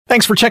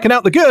Thanks for checking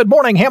out the Good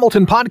Morning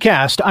Hamilton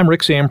podcast. I'm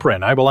Rick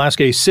Zamprint. I will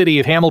ask a City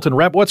of Hamilton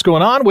rep what's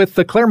going on with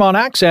the Claremont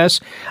Access.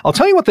 I'll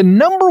tell you what the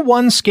number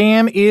one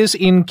scam is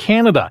in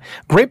Canada.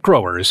 Grape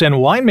growers and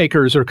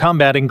winemakers are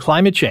combating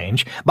climate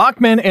change.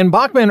 Bachman and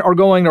Bachman are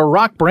going to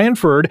rock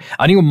Brantford,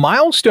 a new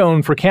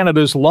milestone for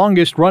Canada's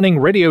longest-running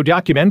radio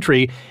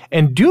documentary.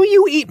 And do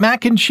you eat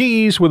mac and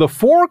cheese with a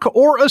fork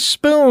or a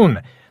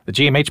spoon? The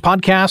GMH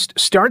podcast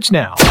starts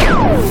now.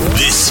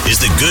 This is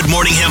the Good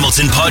Morning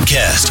Hamilton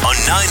podcast on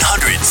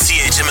 900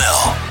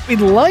 CHML.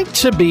 We'd like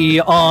to be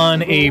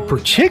on a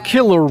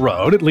particular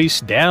road, at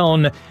least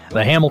down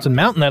the Hamilton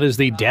Mountain, that is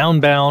the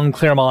downbound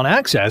Claremont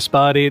Access,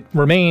 but it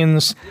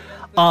remains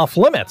off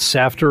limits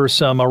after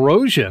some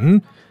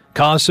erosion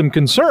caused some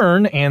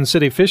concern, and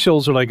city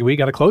officials are like, we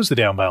got to close the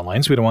downbound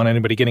lanes. We don't want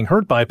anybody getting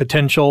hurt by a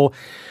potential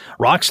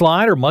rock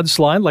slide or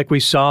mudslide like we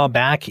saw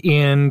back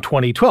in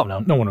 2012. Now,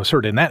 no one was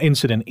hurt in that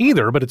incident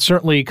either, but it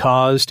certainly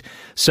caused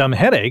some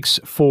headaches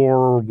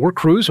for work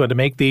crews who had to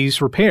make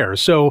these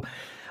repairs. So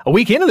a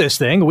week into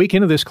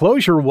this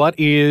closure, what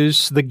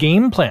is the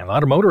game plan? A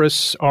lot of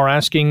motorists are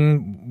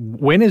asking,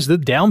 when is the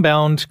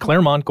downbound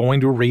Claremont going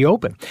to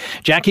reopen?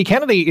 Jackie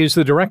Kennedy is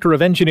the Director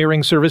of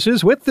Engineering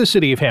Services with the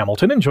City of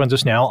Hamilton and joins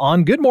us now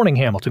on Good Morning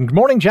Hamilton. Good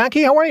morning,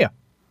 Jackie. How are you?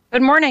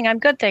 Good morning. I'm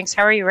good, thanks.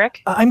 How are you,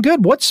 Rick? I'm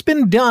good. What's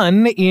been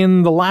done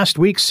in the last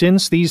week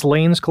since these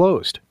lanes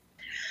closed?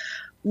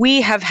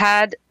 We have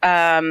had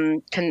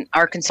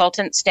our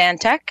consultant,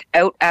 Stantec,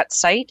 out at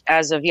site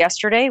as of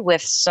yesterday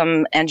with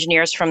some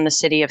engineers from the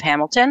City of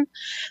Hamilton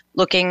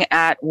looking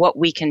at what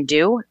we can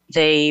do.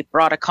 They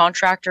brought a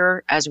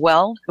contractor as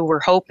well who we're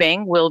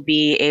hoping will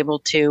be able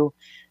to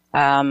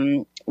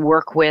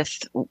work with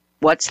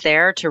what's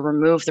there to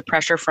remove the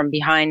pressure from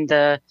behind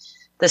the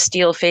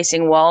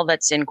steel-facing wall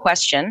that's in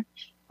question,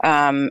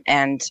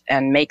 and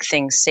make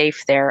things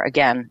safe there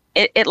again.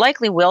 It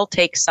likely will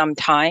take some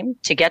time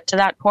to get to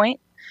that point.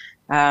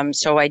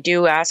 So I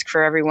do ask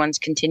for everyone's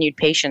continued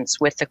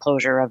patience with the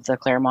closure of the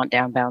Claremont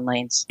downbound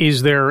lanes.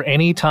 Is there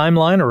any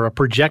timeline or a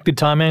projected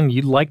timeline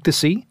you'd like to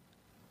see?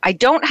 I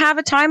don't have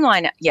a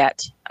timeline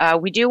yet.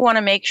 We do want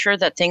to make sure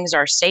that things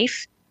are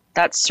safe.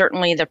 That's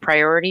certainly the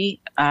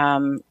priority,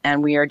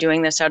 and we are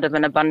doing this out of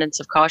an abundance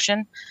of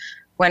caution.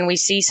 When we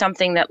see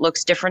something that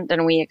looks different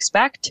than we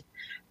expect,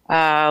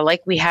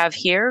 like we have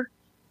here,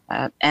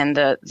 and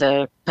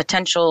the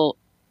potential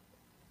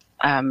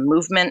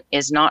movement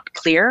is not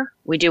clear,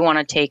 we do want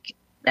to take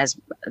as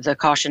the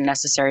caution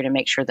necessary to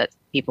make sure that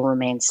people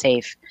remain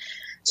safe.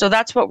 So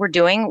that's what we're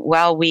doing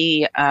while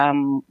we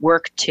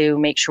work to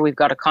make sure we've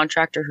got a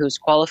contractor who's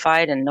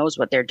qualified and knows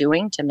what they're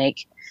doing to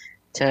make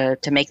the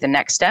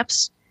next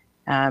steps,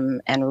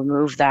 and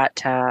remove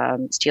that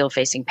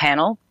steel-facing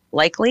panel,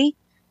 likely.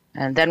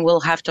 And then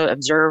we'll have to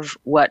observe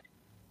what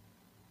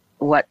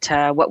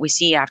we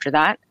see after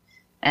that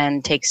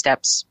and take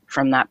steps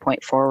from that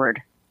point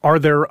forward. Are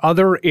there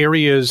other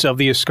areas of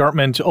the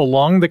escarpment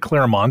along the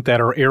Claremont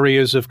that are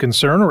areas of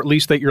concern, or at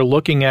least that you're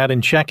looking at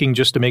and checking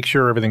just to make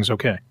sure everything's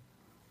okay?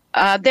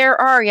 There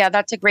are, yeah,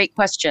 that's a great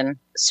question.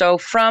 So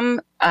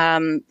from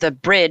the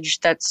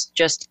bridge that's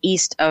just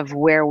east of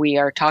where we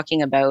are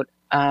talking about,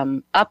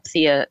 up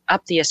the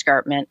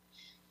escarpment,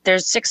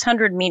 there's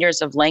 600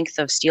 meters of length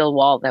of steel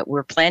wall that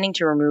we're planning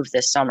to remove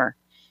this summer.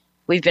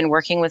 We've been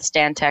working with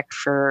Stantec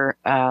for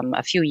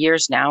a few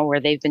years now, where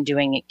they've been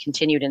doing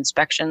continued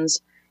inspections,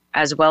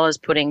 as well as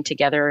putting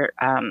together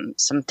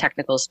some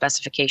technical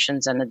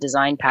specifications and a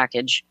design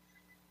package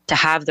to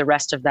have the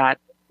rest of that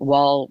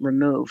wall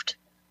removed.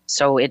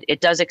 So it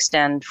does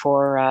extend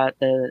for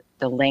the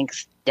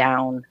length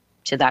down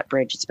to that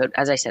bridge. It's about,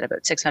 as I said,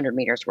 about 600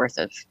 meters worth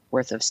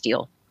of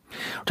steel.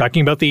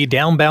 Talking about the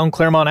downbound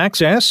Claremont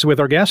Access with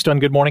our guest on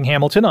Good Morning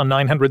Hamilton on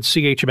 900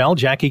 CHML,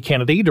 Jackie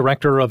Kennedy,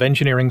 Director of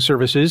Engineering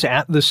Services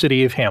at the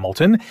City of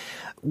Hamilton.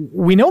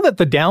 We know that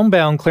the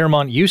downbound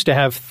Claremont used to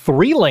have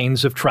 3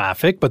 lanes of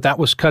traffic, but that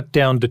was cut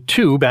down to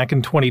 2 back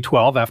in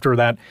 2012 after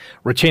that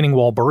retaining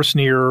wall burst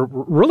near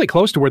really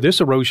close to where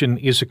this erosion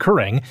is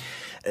occurring.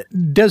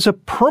 Does a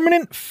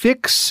permanent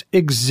fix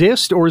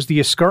exist, or is the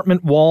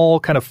escarpment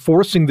wall kind of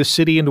forcing the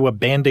city into a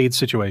Band-Aid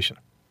situation?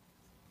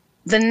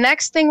 The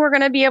next thing we're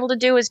going to be able to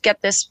do is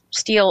get this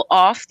steel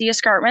off the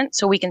escarpment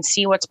so we can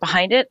see what's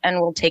behind it,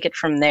 and we'll take it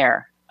from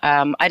there.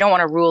 I don't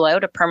want to rule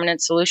out a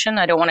permanent solution.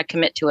 I don't want to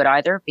commit to it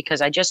either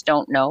because I just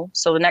don't know.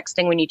 So the next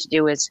thing we need to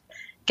do is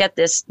get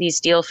these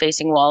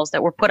steel-facing walls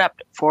that were put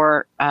up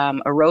for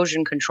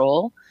erosion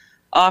control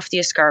off the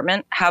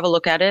escarpment, have a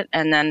look at it,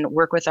 and then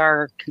work with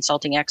our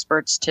consulting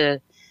experts to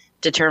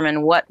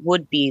determine what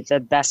would be the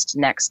best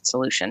next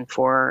solution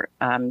for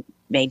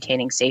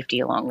maintaining safety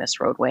along this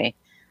roadway.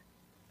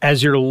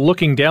 As you're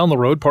looking down the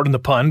road, pardon the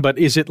pun, but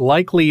is it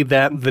likely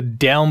that the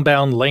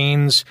downbound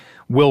lanes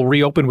will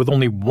reopen with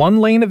only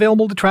 1 lane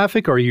available to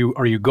traffic? Are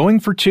you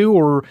going for 2,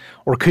 or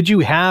could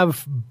you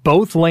have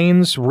both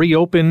lanes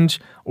reopened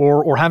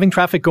or having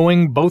traffic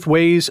going both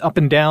ways up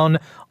and down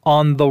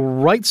on the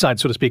right side,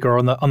 so to speak, or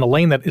on the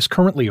lane that is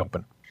currently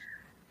open?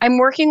 I'm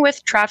working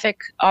with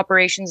traffic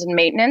operations and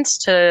maintenance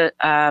to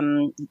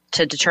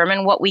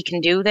determine what we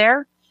can do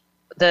there.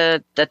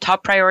 the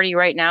top priority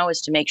right now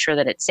is to make sure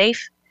that it's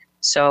safe.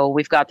 So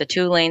we've got the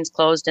 2 lanes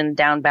closed in the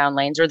downbound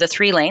lanes, or the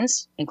 3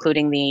 lanes,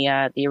 including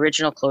the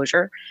original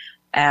closure.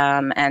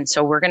 And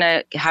so we're going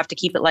to have to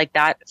keep it like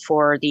that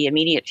for the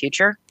immediate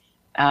future.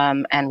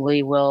 And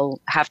we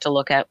will have to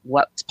look at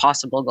what's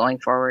possible going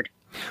forward.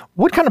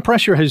 What kind of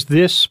pressure has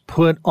this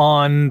put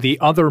on the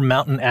other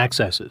mountain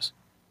accesses?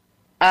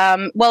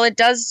 Well, it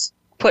does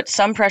put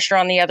some pressure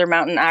on the other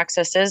mountain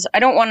accesses. I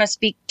don't want to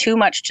speak too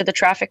much to the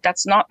traffic.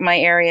 That's not my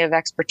area of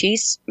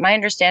expertise. My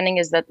understanding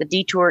is that the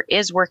detour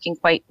is working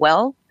quite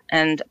well.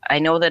 And I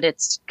know that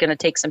it's going to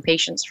take some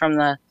patience from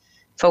the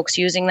folks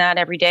using that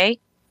every day.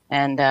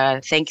 And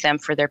thank them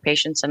for their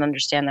patience and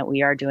understand that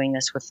we are doing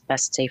this with the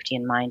best safety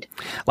in mind.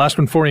 Last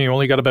one for you. You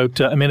only got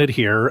about a minute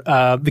here.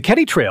 The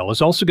Ketty Trail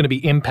is also going to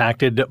be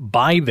impacted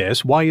by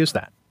this. Why is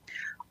that?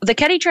 The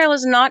Ketty Trail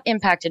is not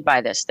impacted by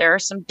this. There are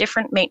some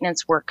different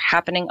maintenance work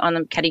happening on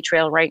the Ketty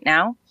Trail right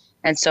now.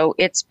 And so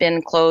it's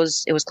been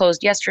closed. It was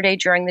closed yesterday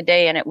during the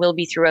day, and it will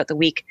be throughout the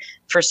week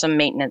for some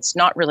maintenance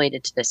not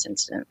related to this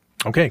incident.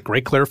 Okay,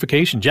 great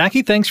clarification.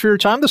 Jackie, thanks for your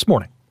time this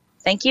morning.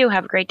 Thank you.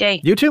 Have a great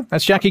day. You too.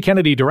 That's Jackie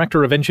Kennedy,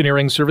 Director of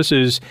Engineering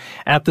Services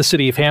at the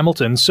City of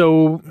Hamilton.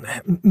 So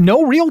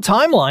no real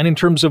timeline in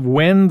terms of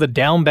when the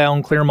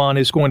downbound Claremont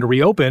is going to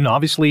reopen.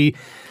 Obviously,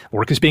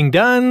 work is being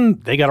done.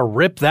 They got to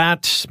rip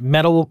that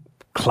metal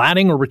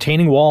cladding or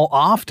retaining wall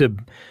off to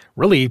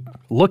really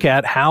look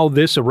at how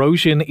this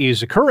erosion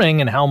is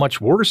occurring and how much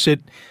worse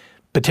it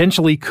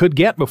potentially could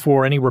get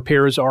before any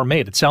repairs are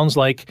made. It sounds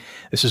like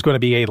this is going to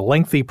be a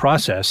lengthy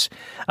process.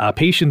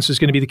 Patience is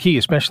going to be the key,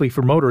 especially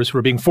for motorists who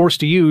are being forced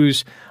to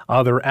use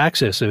other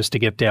accesses to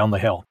get down the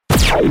hill.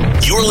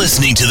 You're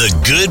listening to the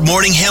Good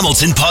Morning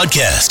Hamilton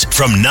podcast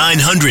from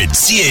 900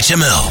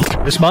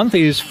 CHML. This month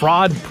is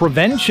Fraud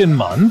Prevention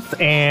Month,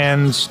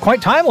 and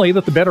quite timely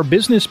that the Better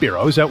Business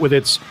Bureau is out with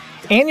its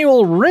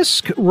annual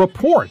risk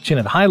report, and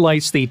it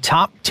highlights the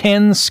top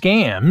 10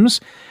 scams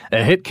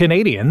that hit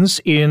Canadians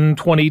in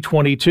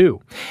 2022.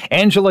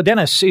 Angela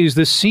Dennis is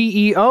the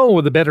CEO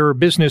of the Better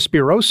Business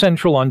Bureau,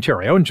 Central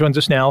Ontario, and joins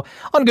us now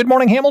on Good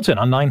Morning Hamilton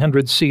on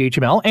 900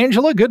 CHML.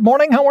 Angela, good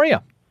morning. How are you?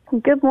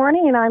 Good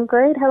morning, and I'm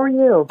great. How are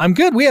you? I'm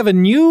good. We have a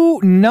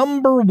new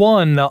number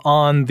 1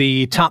 on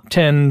the top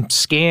 10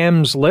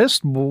 scams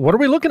list. What are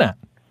we looking at?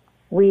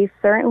 We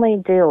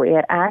certainly do.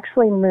 It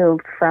actually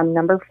moved from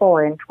number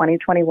 4 in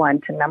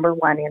 2021 to number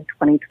 1 in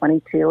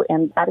 2022,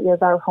 and that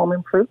is our home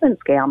improvement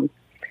scams.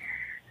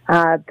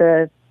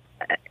 The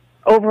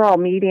overall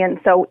median,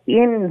 so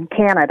in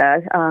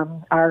Canada,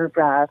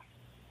 our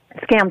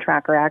scam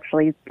tracker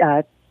actually,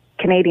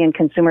 Canadian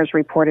consumers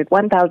reported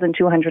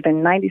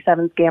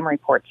 1,297 scam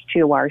reports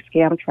to our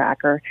scam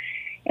tracker,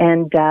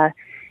 and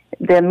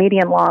the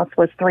median loss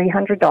was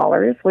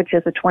 $300, which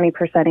is a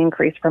 20%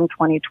 increase from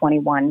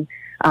 2021,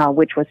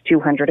 which was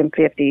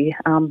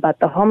 $250. But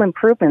the home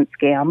improvement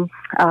scam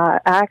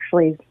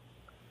actually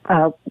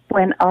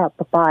went up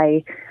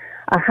by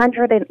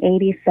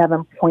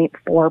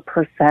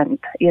 187.4%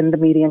 in the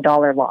median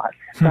dollar loss,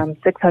 from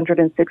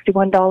 $661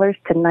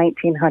 to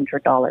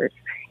 $1,900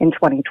 in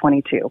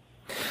 2022.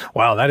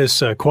 Wow, that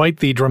is quite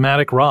the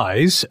dramatic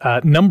rise.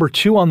 Number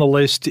 2 on the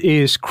list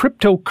is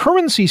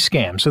cryptocurrency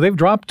scams. So they've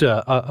dropped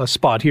a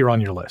spot here on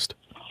your list.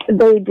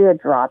 They did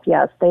drop,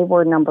 yes. They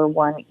were number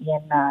 1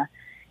 in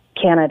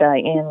Canada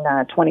in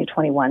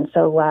 2021.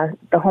 So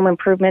the home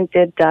improvement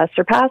did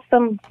surpass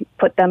them,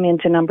 put them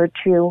into number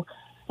 2.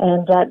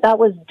 And that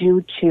was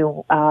due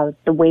to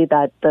the way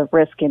that the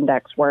risk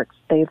index works.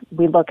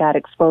 We look at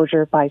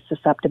exposure by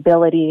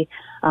susceptibility,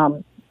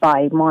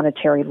 by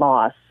monetary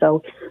loss.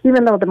 So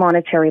even though the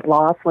monetary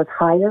loss was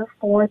higher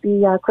for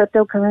the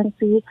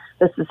cryptocurrency,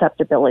 the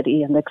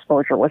susceptibility and the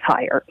exposure was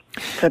higher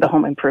for the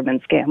home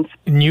improvement scams.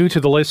 New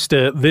to the list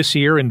this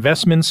year,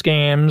 investment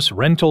scams,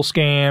 rental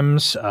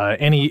scams,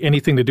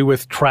 anything to do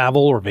with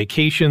travel or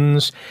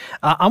vacations.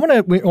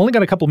 We only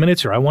got a couple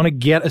minutes here. I want to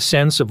get a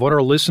sense of what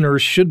our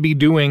listeners should be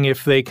doing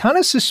if they kind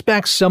of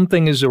suspect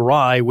something is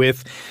awry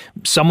with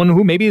someone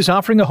who maybe is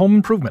offering a home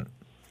improvement.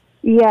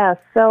 Yeah,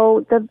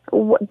 so the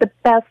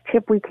best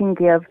tip we can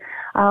give,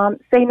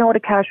 say no to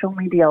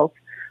cash-only deals,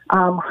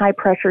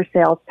 high-pressure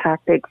sales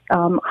tactics,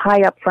 high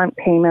upfront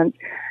payments,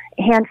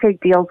 handshake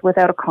deals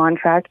without a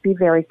contract, be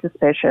very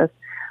suspicious.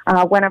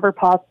 Whenever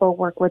possible,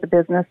 work with a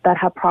business that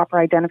have proper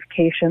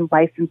identification,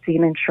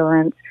 licensing,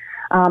 insurance,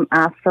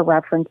 ask for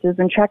references,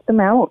 and check them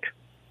out.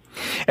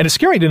 And it's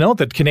scary to note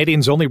that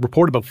Canadians only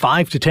report about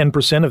 5 to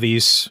 10% of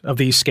these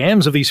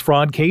scams, of these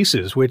fraud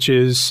cases, which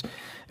is...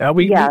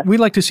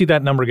 We'd like to see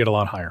that number get a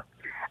lot higher.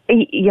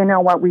 You know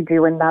what we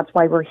do, and that's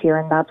why we're here,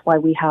 and that's why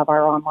we have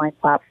our online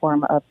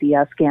platform of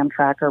the Scam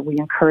Tracker. We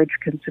encourage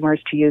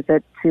consumers to use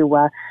it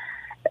to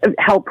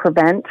help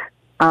prevent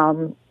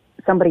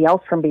somebody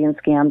else from being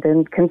scammed.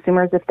 And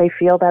consumers, if they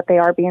feel that they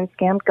are being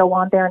scammed, go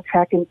on there and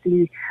check and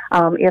see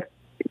if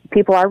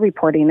people are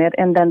reporting it,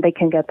 and then they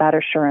can get that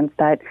assurance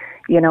that,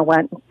 you know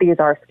what, these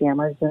are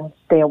scammers, and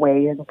stay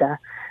away and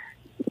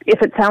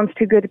if it sounds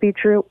too good to be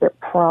true, it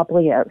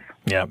probably is.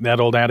 Yeah, that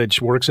old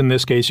adage works in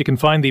this case. You can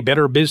find the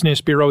Better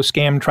Business Bureau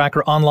Scam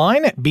Tracker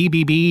online at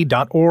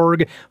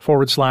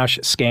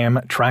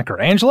bbb.org/scam tracker.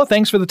 Angela,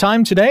 thanks for the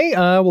time today.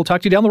 We'll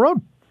talk to you down the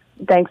road.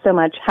 Thanks so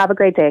much. Have a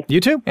great day.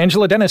 You too.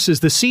 Angela Dennis is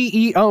the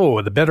CEO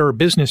of the Better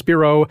Business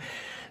Bureau,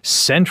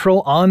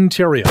 Central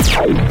Ontario.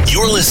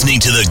 You're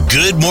listening to the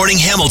Good Morning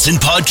Hamilton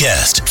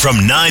podcast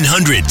from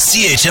 900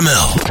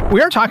 CHML.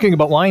 We are talking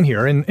about wine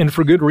here, and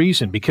for good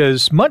reason,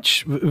 because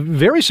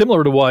very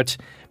similar to what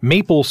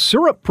maple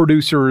syrup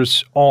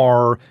producers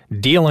are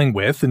dealing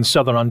with in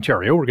Southern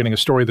Ontario. We're getting a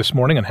story this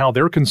morning on how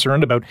they're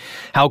concerned about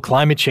how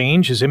climate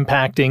change is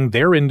impacting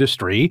their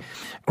industry.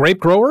 Grape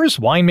growers,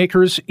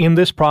 winemakers in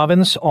this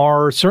province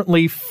are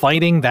certainly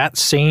fighting that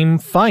same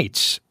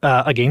fight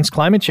against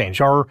climate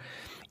change.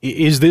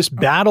 Is this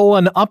battle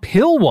an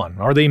uphill one?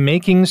 Are they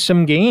making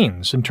some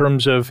gains in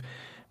terms of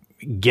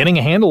getting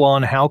a handle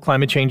on how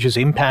climate change is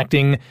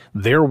impacting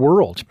their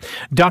world?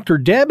 Dr.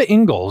 Deb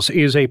Ingalls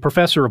is a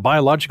professor of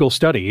biological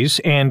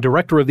studies and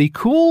director of the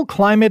Cool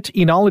Climate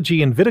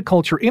Enology and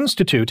Viticulture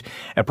Institute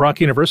at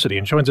Brock University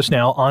and joins us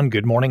now on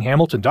Good Morning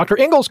Hamilton. Dr.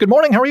 Ingalls, good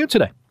morning. How are you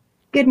today?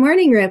 Good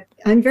morning, Rip.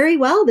 I'm very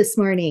well this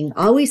morning.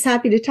 Always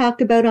happy to talk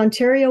about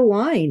Ontario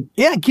wine.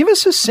 Yeah, give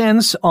us a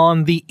sense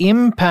on the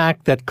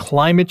impact that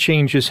climate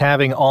change is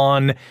having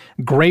on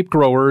grape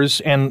growers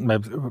and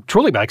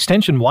truly by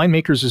extension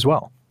winemakers as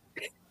well.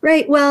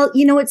 Right. Well,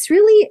 it's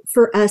really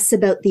for us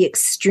about the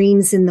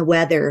extremes in the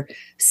weather.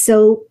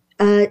 So,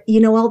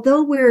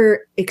 although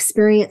we're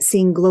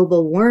experiencing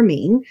global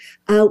warming,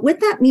 what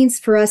that means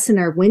for us in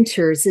our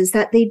winters is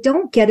that they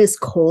don't get as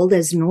cold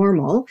as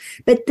normal,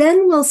 but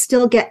then we'll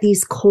still get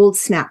these cold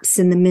snaps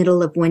in the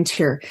middle of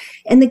winter.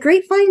 And the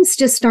grapevines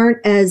just aren't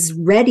as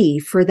ready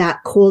for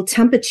that cold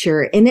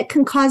temperature, and it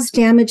can cause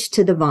damage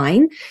to the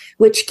vine,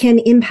 which can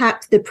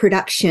impact the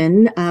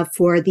production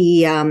for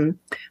the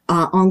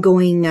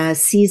ongoing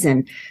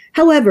season.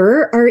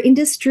 However, our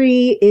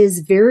industry is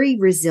very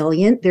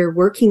resilient. They're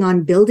working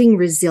on building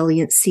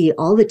resiliency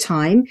all the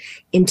time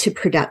into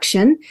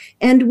production.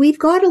 And we've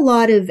got a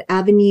lot of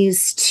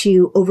avenues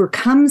to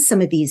overcome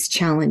some of these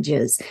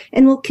challenges.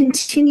 And we'll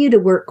continue to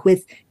work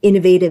with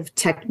innovative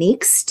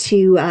techniques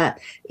to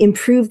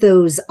improve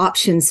those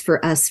options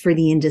for us for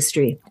the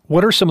industry.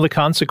 What are some of the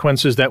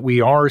consequences that we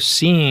are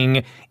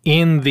seeing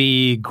in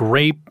the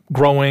grape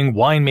growing,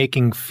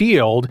 winemaking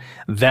field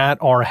that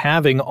are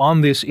having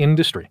on this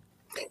industry?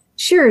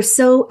 Sure.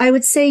 So I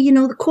would say,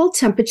 the cold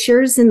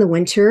temperatures in the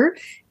winter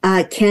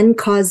can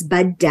cause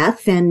bud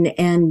death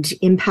and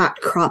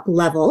impact crop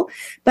level.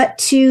 But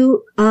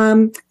to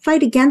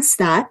fight against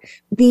that,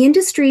 the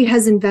industry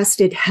has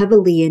invested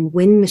heavily in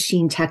wind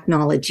machine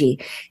technology.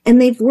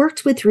 And they've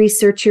worked with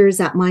researchers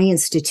at my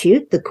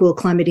institute, the Cool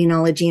Climate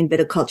Enology and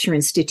Viticulture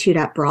Institute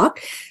at Brock,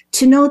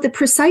 to know the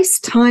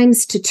precise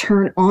times to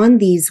turn on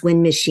these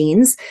wind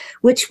machines,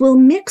 which will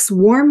mix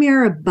warm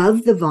air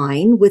above the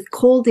vine with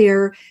cold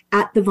air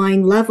at the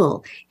vine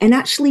level and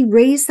actually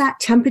raise that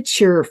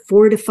temperature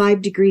 4 to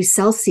 5 degrees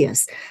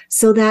Celsius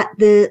so that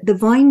the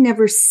vine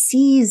never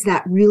sees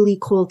that really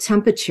cold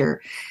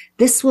temperature.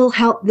 This will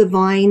help the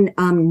vine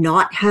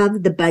not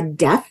have the bud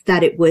death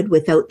that it would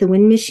without the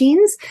wind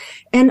machines.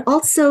 And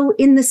also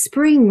in the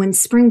spring, when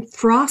spring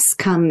frosts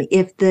come,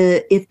 if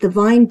the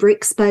vine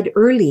breaks bud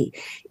early,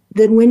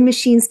 the wind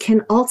machines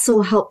can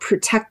also help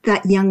protect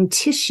that young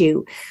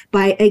tissue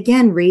by,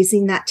 again,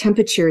 raising that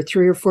temperature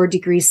 3 or 4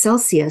 degrees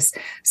Celsius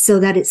so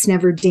that it's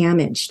never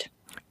damaged.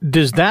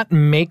 Does that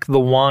make the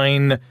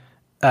wine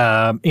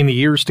in the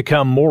years to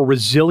come more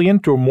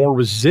resilient or more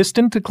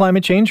resistant to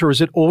climate change, or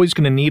is it always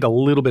going to need a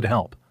little bit of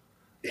help?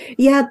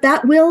 Yeah,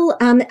 that will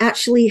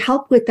actually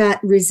help with that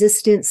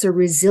resistance or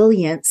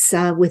resilience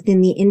within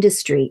the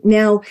industry.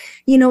 Now,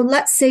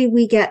 let's say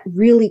we get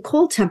really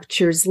cold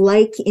temperatures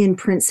like in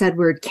Prince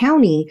Edward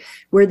County,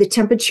 where the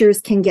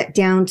temperatures can get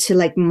down to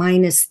like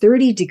minus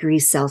 30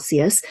 degrees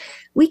Celsius.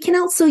 We can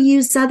also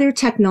use other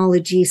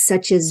technologies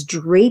such as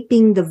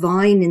draping the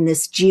vine in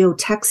this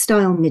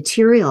geotextile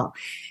material.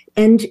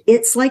 And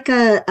it's like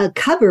a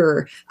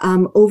cover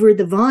over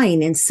the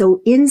vine. And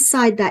so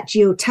inside that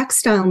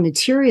geotextile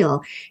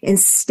material,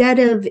 instead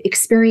of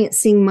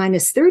experiencing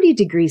minus 30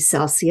 degrees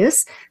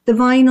Celsius, the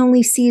vine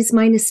only sees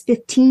minus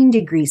 15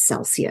 degrees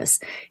Celsius.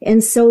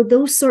 And so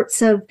those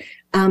sorts of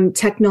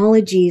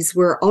technologies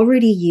we're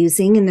already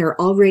using, and they're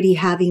already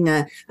having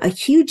a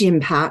huge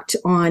impact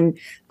on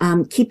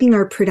keeping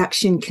our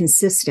production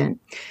consistent.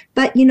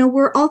 But,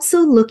 we're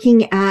also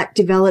looking at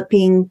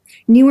developing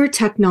newer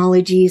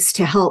technologies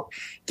to help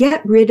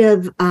get rid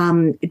of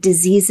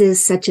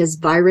diseases such as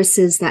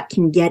viruses that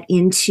can get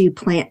into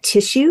plant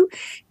tissue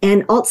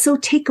and also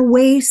take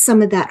away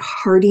some of that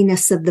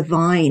hardiness of the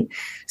vine.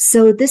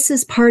 So this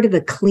is part of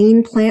a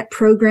clean plant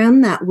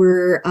program that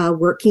we're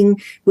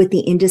working with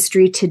the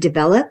industry to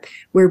develop,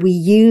 where we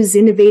use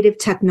innovative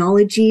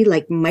technology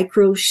like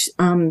micro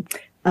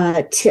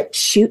tip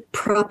shoot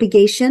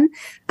propagation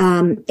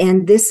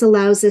And this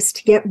allows us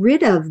to get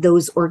rid of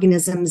those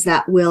organisms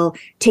that will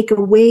take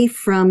away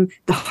from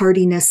the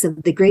hardiness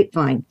of the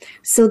grapevine.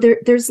 So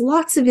there's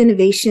lots of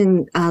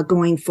innovation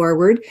going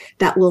forward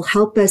that will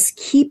help us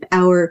keep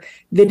our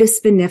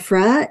Vitis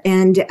vinifera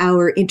and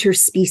our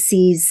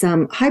interspecies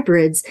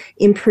hybrids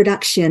in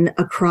production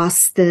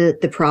across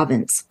the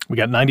province. We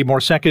got 90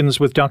 more seconds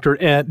with Dr.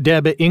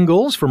 Deb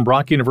Ingalls from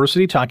Brock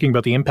University talking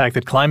about the impact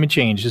that climate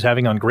change is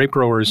having on grape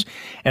growers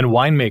and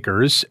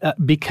winemakers.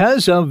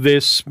 Because of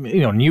this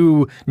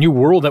new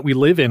world that we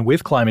live in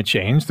with climate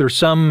change, there's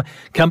some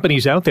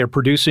companies out there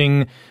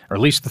producing, or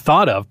at least the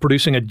thought of,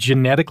 producing a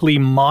genetically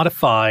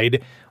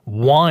modified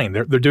wine.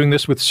 They're doing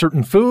this with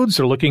certain foods.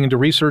 They're looking into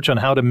research on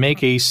how to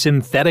make a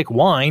synthetic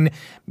wine.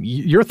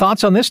 Your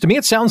thoughts on this? To me,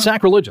 it sounds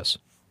sacrilegious.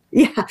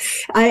 Yeah,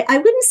 I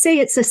wouldn't say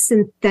it's a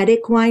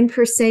synthetic wine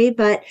per se,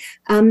 but,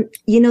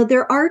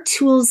 there are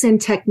tools and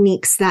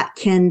techniques that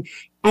can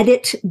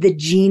edit the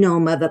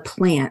genome of a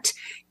plant.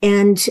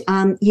 And,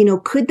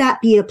 could that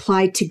be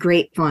applied to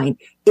grapevine?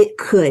 It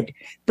could.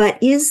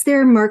 But is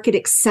there market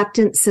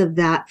acceptance of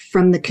that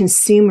from the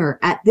consumer?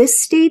 At this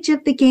stage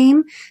of the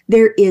game,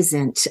 there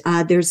isn't.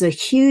 There's a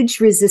huge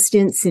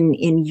resistance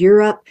in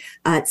Europe.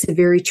 It's a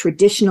very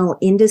traditional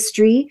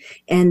industry,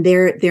 and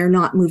they're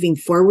not moving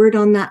forward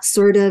on that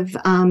sort of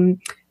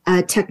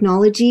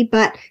technology.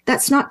 But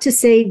that's not to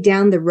say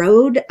down the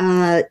road,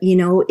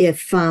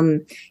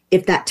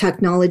 if that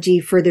technology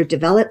further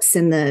develops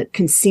and the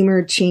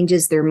consumer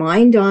changes their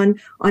mind on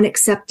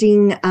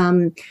accepting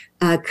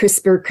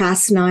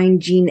CRISPR-Cas9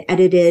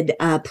 gene-edited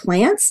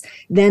plants,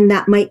 then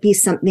that might be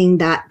something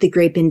that the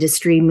grape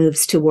industry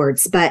moves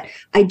towards. But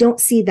I don't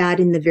see that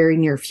in the very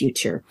near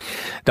future.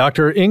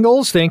 Dr.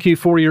 Ingalls, thank you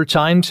for your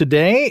time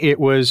today. It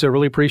was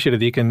really appreciated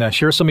that you can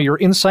share some of your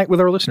insight with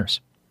our listeners.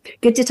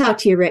 Good to talk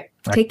to you, Rick.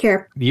 Take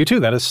care. You too.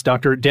 That is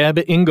Dr. Deb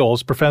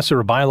Ingalls,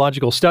 Professor of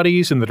Biological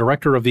Studies and the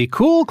Director of the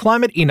Cool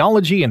Climate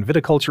Enology and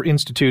Viticulture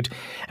Institute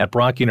at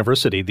Brock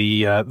University.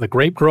 The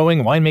grape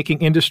growing,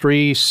 winemaking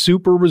industry,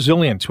 super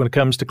resilient when it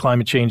comes to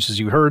climate change, as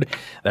you heard.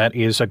 That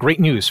is great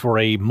news for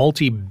a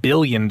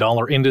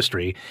multi-billion-dollar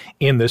industry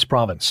in this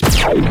province.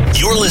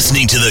 You're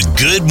listening to the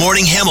Good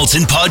Morning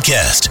Hamilton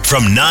podcast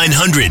from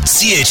 900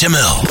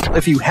 CHML.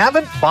 If you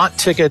haven't bought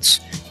tickets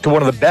to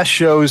one of the best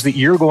shows that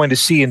you're going to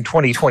see in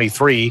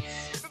 2023,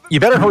 you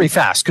better hurry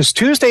fast, because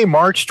Tuesday,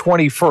 March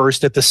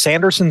 21st at the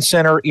Sanderson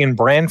Center in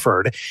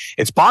Brantford,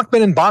 it's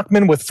Bachman and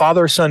Bachman with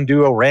father-son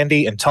duo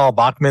Randy and Tal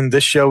Bachman.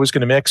 This show is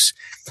going to mix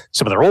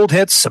some of their old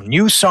hits, some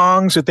new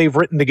songs that they've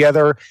written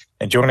together.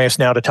 And joining us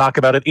now to talk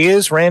about it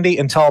is Randy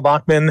and Tal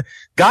Bachman.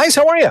 Guys,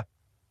 how are you?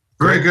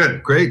 Very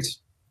good. Great.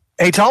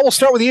 Hey, Tal, we'll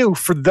start with you.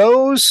 For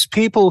those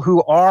people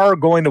who are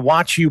going to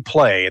watch you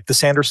play at the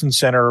Sanderson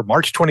Center,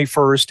 March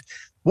 21st,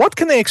 what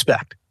can they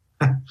expect?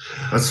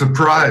 A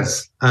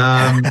surprise.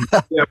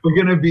 We're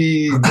going to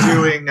be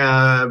doing,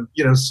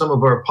 some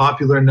of our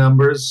popular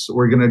numbers.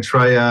 We're going to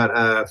try out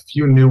a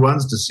few new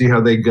ones to see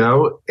how they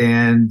go.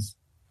 And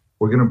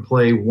we're going to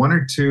play one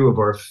or two of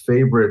our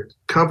favorite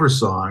cover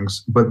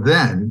songs. But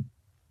then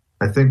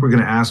I think we're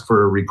going to ask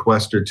for a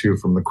request or two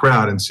from the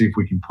crowd and see if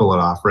we can pull it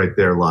off right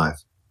there live.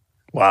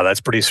 Wow,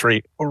 that's pretty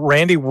sweet.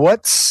 Randy,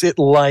 what's it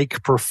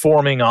like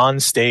performing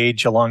on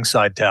stage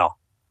alongside Tal?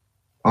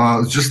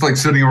 It's just like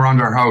sitting around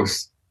our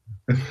house.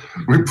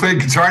 We play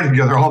guitar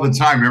together all the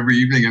time, every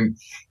evening, and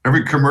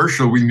every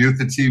commercial we mute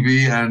the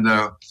TV and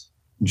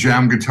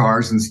jam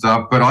guitars and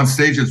stuff. But on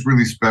stage, it's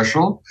really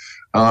special.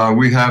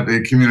 We have a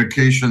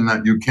communication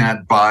that you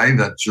can't buy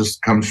that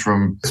just comes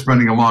from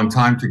spending a long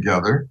time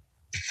together.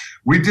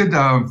 We did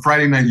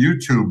Friday Night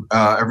YouTube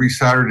every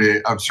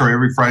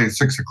Friday at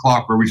 6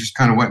 o'clock, where we just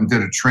kind of went and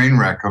did a train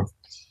wreck of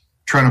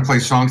trying to play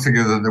songs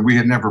together that we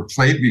had never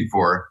played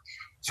before.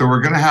 So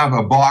we're going to have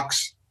a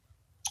box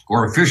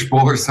or a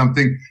fishbowl or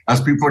something.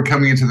 As people are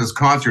coming into this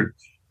concert,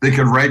 they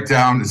can write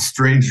down a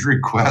strange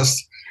request,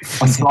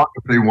 a song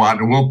if they want,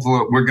 and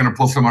we're going to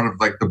pull some out of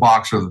like the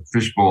box or the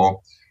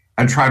fishbowl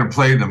and try to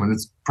play them. And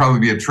it's probably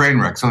be a train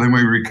wreck. So then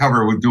when we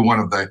recover, we'll do one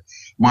of the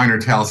minor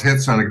Tal's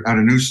hits on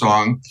a new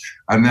song.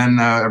 And then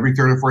every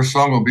third or fourth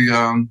song will be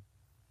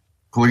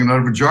pulling it out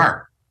of a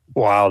jar.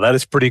 Wow, that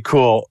is pretty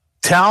cool.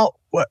 Tal,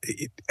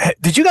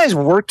 did you guys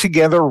work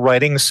together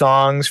writing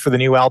songs for the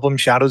new album,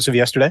 Shadows of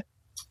Yesterday?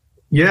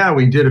 Yeah,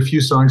 we did a few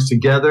songs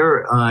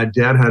together.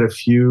 Dad had a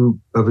few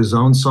of his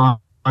own songs,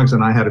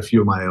 and I had a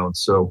few of my own.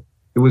 So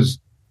it was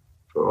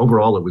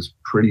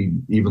pretty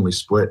evenly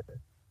split.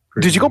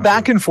 Did you go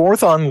back and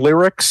forth on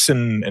lyrics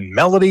and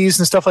melodies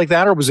and stuff like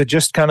that? Or was it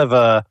just kind of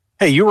a,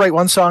 hey, you write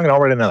one song and I'll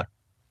write another?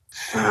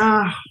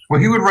 Well,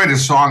 he would write a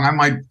song. I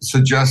might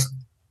suggest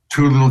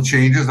two little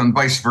changes and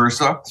vice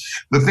versa.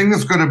 The thing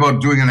that's good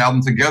about doing an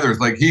album together is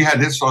like he had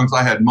his songs,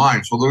 I had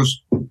mine. So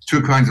those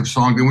two kinds of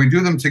songs, and we do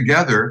them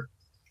together,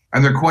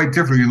 and they're quite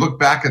different. You look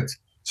back at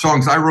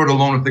songs I wrote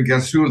alone with the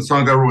Guess Who, and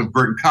songs I wrote with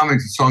Burton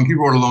Cummings, the song he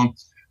wrote alone,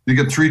 you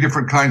get three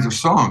different kinds of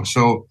songs.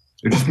 So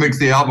it just makes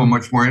the album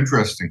much more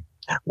interesting.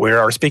 We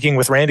are speaking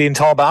with Randy and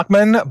Tal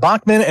Bachman.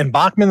 Bachman and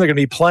Bachman, they're going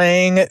to be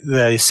playing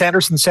the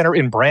Sanderson Center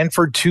in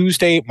Brantford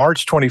Tuesday,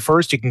 March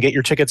 21st. You can get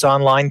your tickets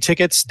online,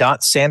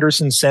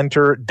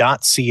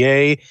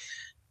 tickets.sandersoncenter.ca.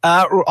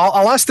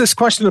 I'll ask this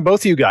question to both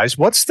of you guys.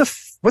 What's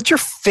your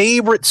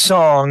favorite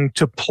song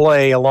to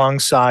play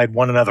alongside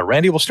one another?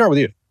 Randy, we'll start with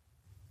you.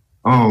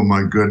 Oh,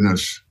 my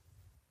goodness.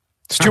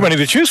 It's too many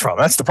to choose from.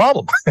 That's the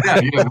problem.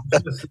 Yeah.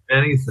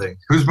 Anything.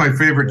 Who's my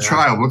favorite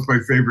child? What's my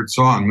favorite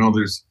song? No,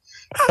 there's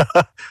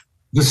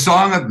the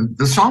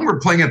song we're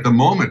playing at the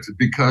moment,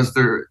 because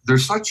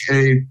there's such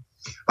a.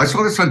 I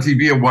saw this on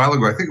TV a while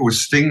ago. I think it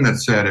was Sting that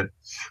said it.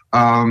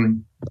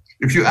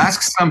 If you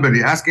ask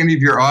any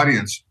of your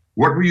audience,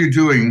 what were you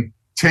doing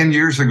 10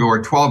 years ago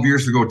or 12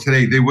 years ago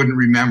today, they wouldn't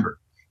remember.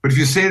 But if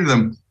you say to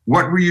them,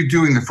 what were you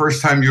doing the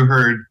first time you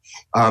heard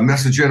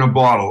Message in a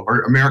Bottle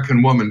or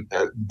American Woman,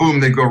 boom,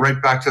 they go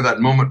right back to that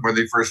moment where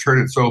they first heard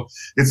it. So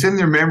it's in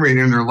their memory and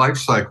in their life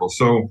cycle.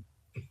 So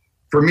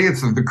for me,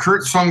 it's the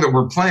current song that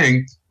we're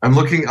playing. I'm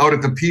looking out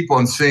at the people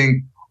and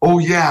saying, oh,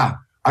 yeah,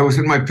 I was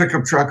in my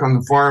pickup truck on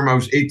the farm. I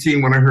was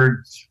 18 when I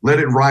heard Let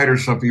It Ride or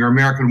something, or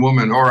American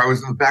Woman, or I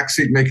was in the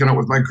backseat making out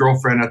with my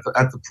girlfriend at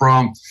the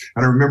prom,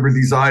 and I remember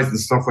these eyes and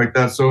stuff like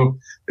that. So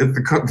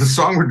the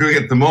song we're doing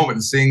at the moment,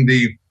 and seeing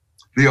the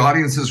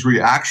audience's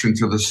reaction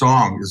to the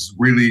song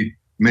really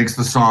makes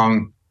the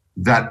song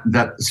that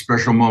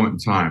special moment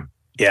in time.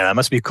 Yeah, that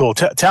must be cool.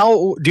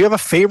 Tal, do you have a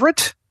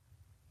favorite?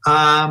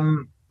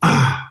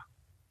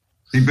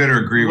 You better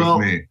agree with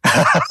me.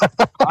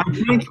 I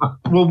think,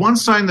 one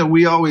song that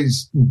we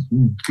always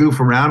goof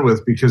around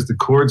with, because the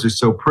chords are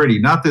so pretty,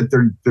 not that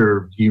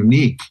they're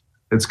unique.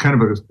 It's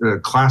kind of a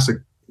classic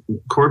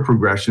chord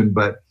progression,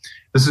 but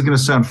this is going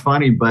to sound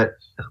funny, but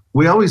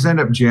we always end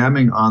up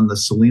jamming on the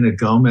Selena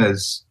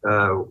Gomez,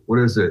 what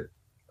is it?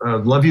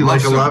 Love You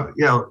Like a Love,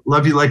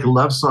 Love You Like a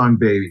Love Song,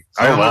 Baby.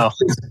 Oh, wow.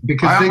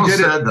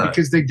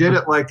 Because they did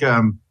it like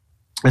a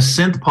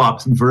synth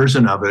pop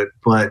version of it,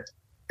 but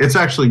it's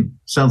actually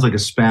sounds like a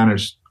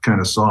Spanish kind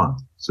of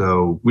song.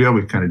 So we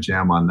always kind of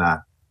jam on that.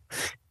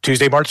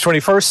 Tuesday, March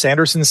 21st,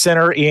 Sanderson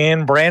Center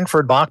in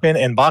Brantford. Bachman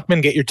and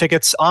Bachman, get your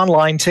tickets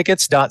online,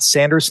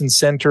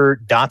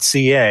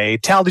 tickets.sandersoncenter.ca.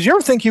 Tal, did you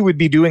ever think you would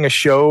be doing a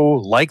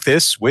show like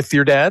this with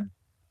your dad?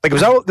 Like,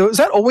 was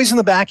that always in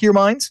the back of your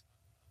minds?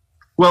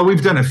 Well,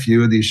 we've done a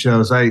few of these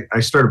shows. I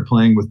started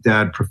playing with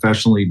Dad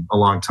professionally a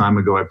long time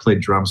ago. I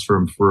played drums for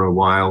him for a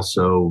while.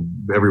 So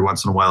every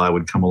once in a while I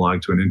would come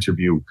along to an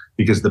interview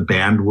because the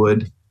band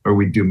would, or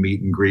we'd do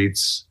meet and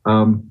greets.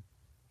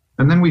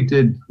 And then we've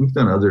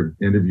done other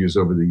interviews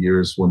over the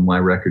years when my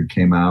record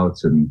came out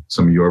and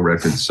some of your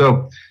records.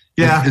 So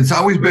yeah, it's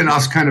always been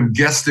us kind of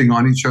guesting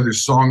on each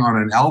other's song on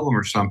an album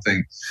or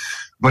something.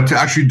 But to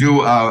actually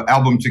do an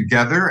album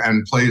together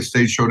and play a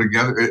stage show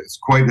together, it's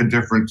quite a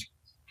different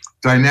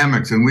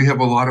dynamics, and we have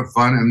a lot of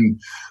fun,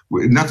 and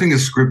nothing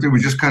is scripted.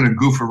 We just kind of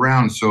goof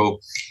around. So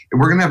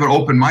we're going to have an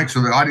open mic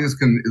so the audience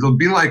it'll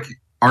be like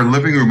our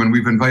living room, and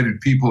we've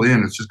invited people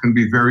in. It's just going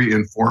to be very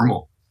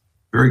informal,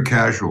 very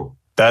casual.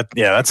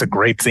 That's a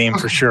great theme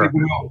for sure.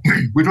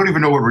 We don't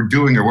even know what we're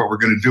doing or what we're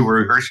going to do.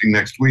 We're rehearsing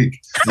next week.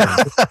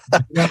 Yeah.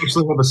 We don't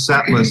actually have a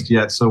set list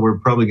yet, so we're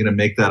probably going to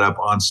make that up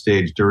on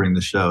stage during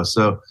the show.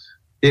 So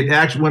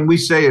when we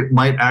say it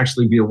might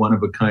actually be a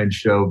one-of-a-kind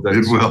show,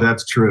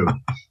 that's true.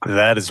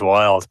 That is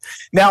wild.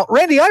 Now,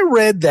 Randy, I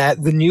read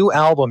that the new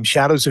album,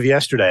 Shadows of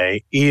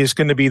Yesterday, is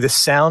going to be the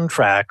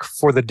soundtrack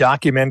for the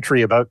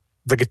documentary about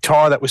the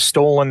guitar that was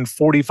stolen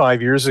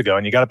 45 years ago,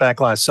 and you got it back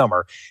last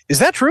summer. Is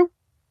that true?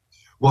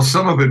 Well,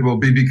 some of it will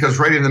be, because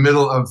right in the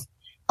middle of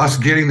us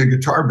getting the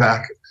guitar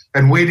back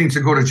and waiting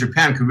to go to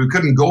Japan, because we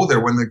couldn't go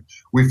there when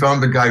we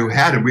found the guy who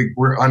had it. We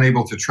were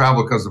unable to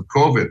travel because of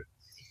COVID.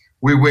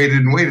 We waited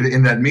and waited.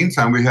 In that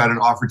meantime, we had an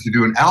offer to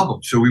do an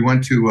album. So we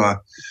went to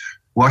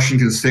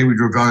Washington State. We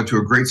drove down to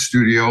a great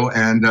studio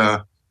and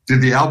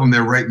did the album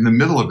there right in the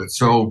middle of it.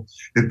 So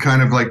it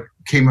kind of like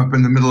came up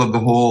in the middle of the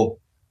whole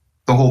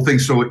thing.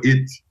 So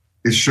it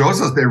shows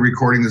us they're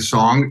recording the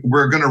song.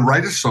 We're going to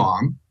write a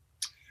song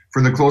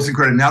for the closing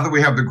credit. Now that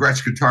we have the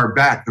Gretsch guitar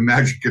back, the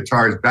magic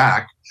guitar is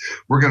back,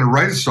 we're going to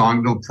write a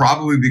song. It'll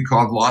probably be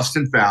called Lost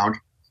and Found,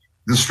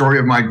 the story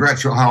of my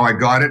Gretsch, how I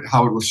got it,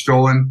 how it was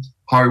stolen,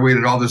 how I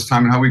waited all this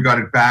time and how we got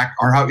it back,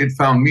 or how it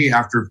found me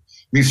after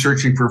me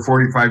searching for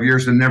 45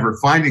 years and never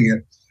finding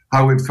it,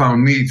 how it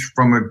found me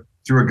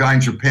through a guy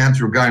in Japan,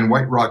 through a guy in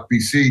White Rock,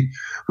 BC,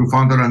 who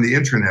found it on the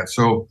internet.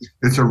 So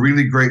it's a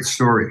really great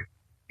story.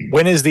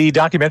 When is the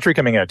documentary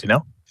coming out, do you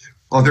know?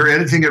 Well, they're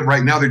editing it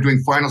right now. They're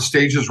doing final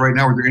stages right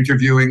now where they're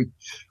interviewing,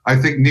 I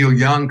think, Neil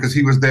Young, because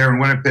he was there in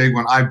Winnipeg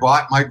when I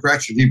bought my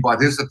Gretsch and he bought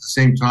his at the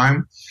same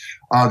time.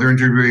 They're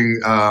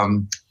interviewing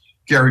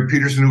Gary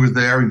Peterson, who was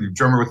there, the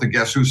drummer with the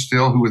Guess Who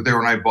still, who was there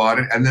when I bought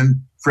it. And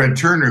then Fred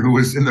Turner, who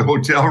was in the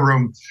hotel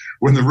room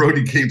when the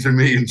roadie came to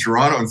me in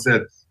Toronto and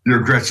said,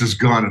 your Gretsch is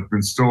gone, it's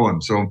been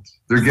stolen. So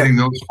they're getting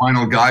those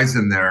final guys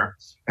in there.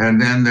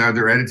 And then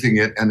they're editing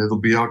it, and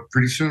it'll be out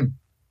pretty soon.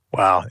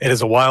 Wow, it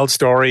is a wild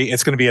story.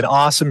 It's going to be an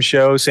awesome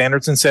show.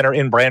 Sanderson Center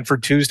in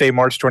Brantford, Tuesday,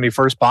 March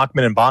 21st.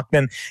 Bachman and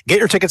Bachman. Get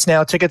your tickets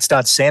now.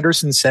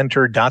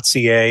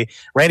 Tickets.sandersoncenter.ca.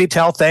 Randy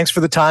Tell, thanks for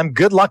the time.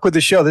 Good luck with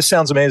the show. This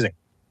sounds amazing.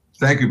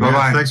 Thank you. Bye-bye.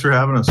 Yeah, thanks for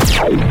having us.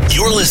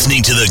 You're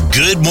listening to the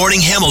Good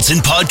Morning Hamilton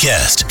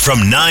podcast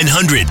from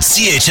 900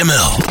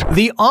 CHML.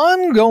 The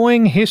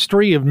ongoing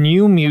history of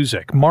new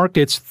music marked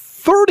its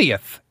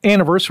 30th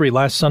anniversary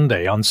last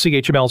Sunday on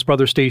CHML's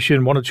brother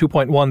station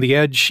 102.1 The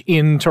Edge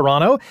in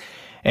Toronto.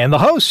 And the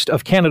host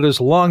of Canada's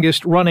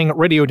longest-running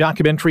radio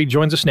documentary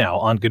joins us now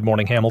on Good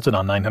Morning Hamilton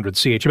on 900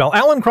 CHML.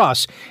 Alan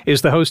Cross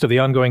is the host of the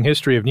ongoing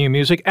history of new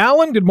music.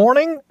 Alan, good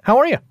morning. How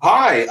are you?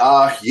 Hi.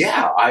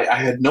 I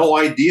had no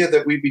idea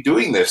that we'd be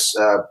doing this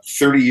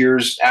 30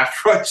 years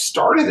after I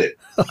started it.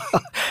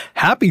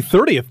 Happy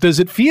 30th.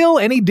 Does it feel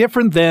any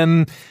different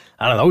than,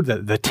 I don't know,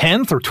 the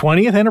 10th or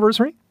 20th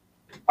anniversary?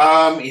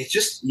 It's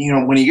just,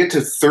 when you get to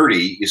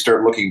 30, you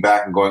start looking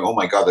back and going, oh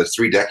my God, that's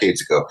 3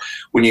 decades ago.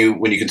 When you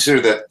consider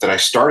that I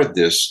started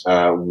this,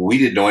 we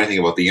didn't know anything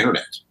about the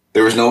internet.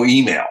 There was no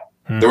email.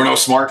 There were no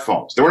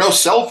smartphones. There were no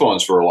cell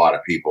phones for a lot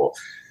of people.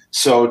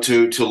 So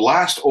to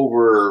last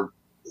over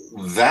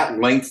that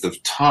length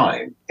of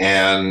time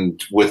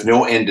and with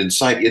no end in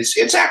sight,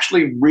 it's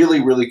actually really,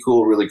 really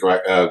cool, really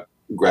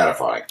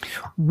gratifying.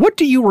 What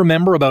do you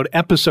remember about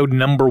episode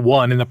number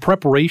 1 and the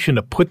preparation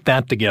to put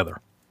that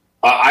together?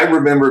 I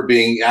remember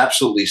being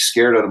absolutely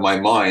scared out of my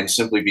mind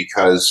simply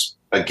because,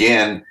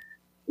 again,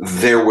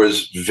 there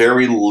was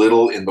very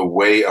little in the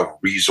way of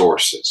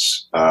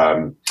resources.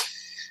 The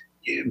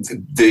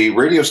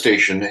radio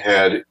station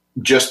had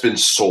just been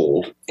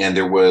sold, and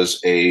there was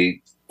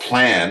a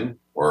plan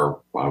or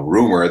a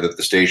rumor that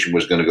the station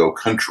was going to go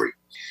country.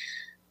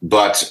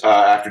 But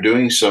after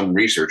doing some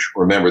research,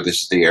 remember,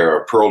 this is the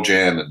era of Pearl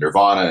Jam and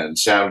Nirvana and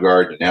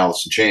Soundgarden and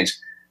Alice in Chains.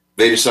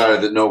 They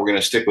decided that, no, we're going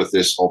to stick with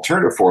this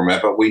alternative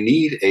format, but we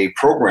need a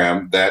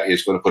program that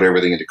is going to put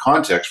everything into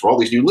context for all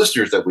these new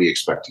listeners that we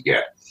expect to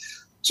get.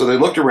 So they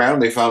looked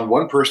around, they found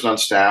one person on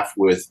staff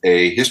with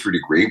a history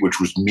degree, which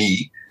was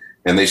me,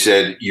 and they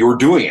said, you're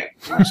doing it.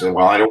 And I said,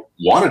 well, I don't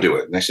want to do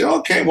it. And they said,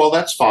 okay, well,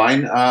 that's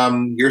fine.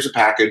 Here's a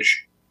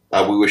package.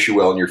 We wish you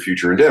well in your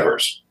future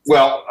endeavors.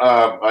 Well,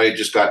 I had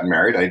just gotten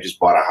married. I just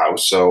bought a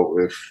house, so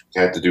if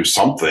I had to do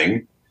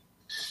something.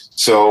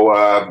 So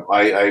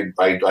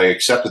I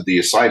accepted the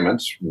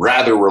assignment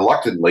rather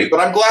reluctantly, but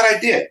I'm glad I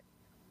did.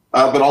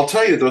 But I'll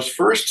tell you, those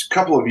first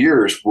couple of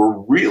years were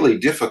really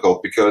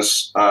difficult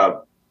because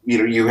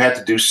you had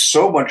to do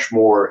so much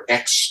more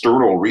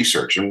external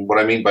research. And what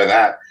I mean by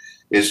that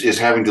is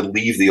having to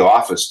leave the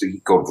office to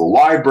go to the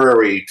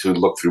library, to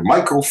look through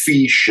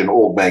microfiche and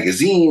old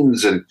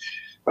magazines and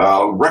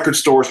record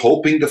stores,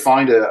 hoping to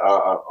find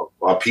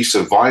a piece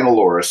of vinyl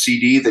or a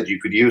CD that you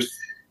could use.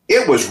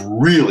 It was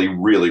really,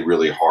 really,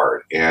 really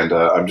hard. And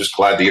I'm just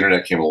glad the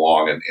internet came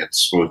along and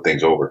smoothed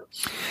things over.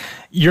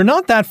 You're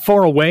not that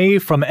far away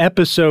from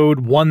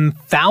episode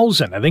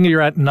 1000. I think you're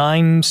at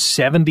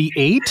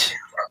 978.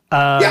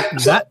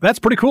 That's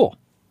pretty cool.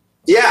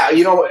 Yeah.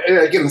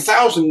 Again,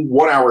 1,000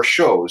 one-hour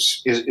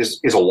shows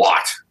is a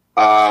lot.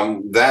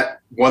 That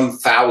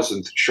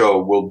 1,000th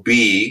show will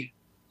be,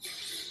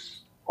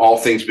 all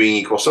things being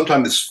equal,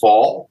 sometime this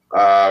fall,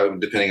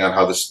 depending on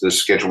how the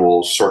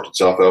schedule sorts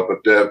itself out, but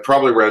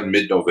probably around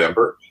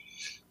mid-November.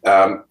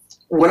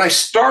 When I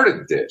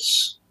started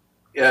this,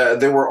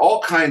 there were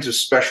all kinds of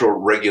special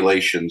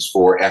regulations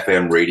for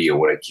FM radio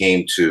when it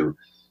came to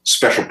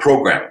special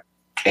programming.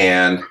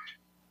 And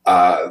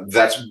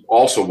that's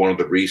also one of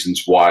the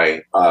reasons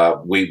why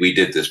we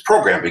did this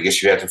program,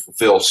 because you had to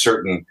fulfill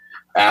certain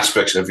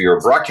aspects of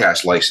your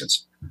broadcast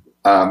license.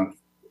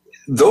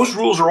 Those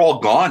rules are all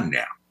gone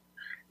now.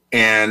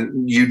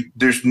 And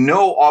there's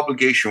no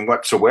obligation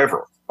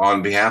whatsoever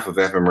on behalf of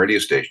FM radio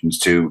stations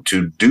to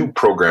do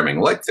programming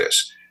like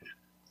this.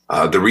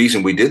 The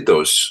reason we had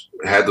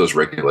those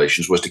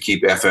regulations was to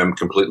keep FM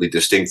completely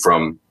distinct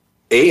from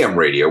AM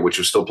radio, which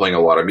was still playing a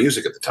lot of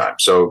music at the time.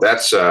 So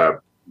that's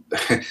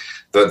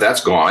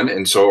gone,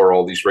 and so are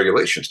all these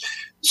regulations.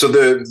 So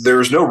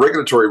there's no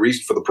regulatory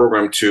reason for the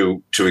program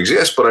to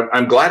exist, but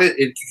I'm glad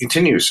it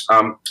continues.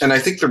 And I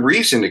think the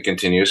reason it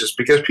continues is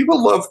because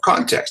people love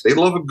context. They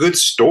love a good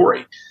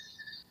story.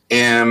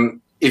 And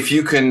if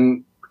you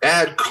can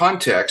add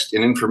context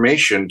and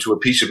information to a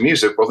piece of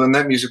music, well, then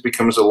that music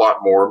becomes a lot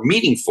more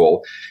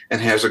meaningful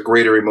and has a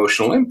greater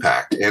emotional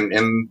impact.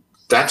 And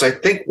that's, I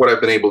think, what I've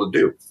been able to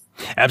do.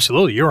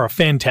 Absolutely. You're a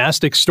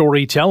fantastic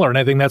storyteller, and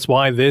I think that's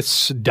why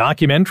this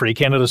documentary,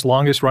 Canada's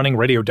longest-running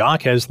radio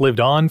doc, has lived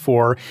on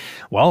for,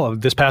 well,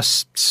 this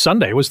past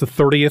Sunday was the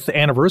 30th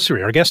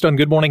anniversary. Our guest on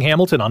Good Morning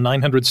Hamilton on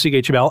 900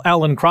 CHML,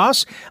 Alan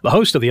Cross, the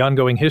host of the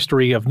ongoing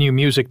history of new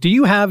music. Do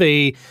you have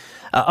a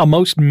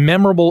most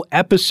memorable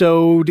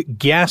episode,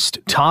 guest,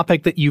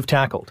 topic that you've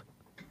tackled?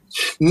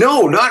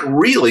 No, not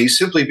really,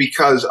 simply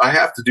because I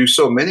have to do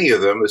so many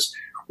of them. As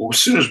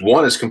soon as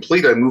one is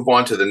complete, I move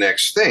on to the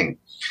next thing.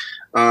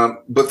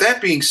 But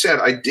that being said,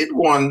 I did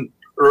one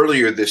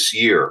earlier this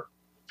year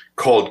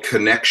called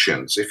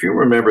Connections. If you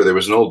remember, there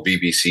was an old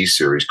BBC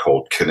series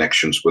called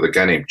Connections with a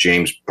guy named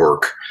James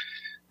Burke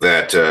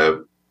that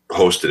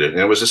hosted it, and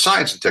it was a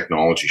science and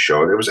technology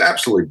show, and it was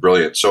absolutely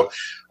brilliant. So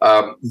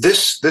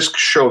this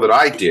show that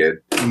I did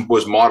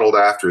was modeled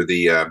after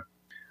the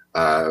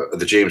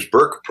James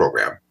Burke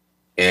program,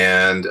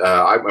 and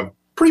I'm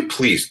pretty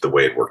pleased the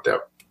way it worked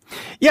out.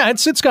 Yeah,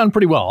 it's gone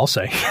pretty well, I'll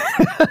say.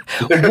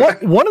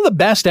 One of the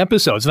best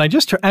episodes, and I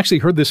just actually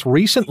heard this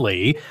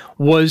recently,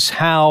 was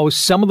how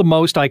some of the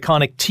most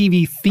iconic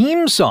TV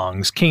theme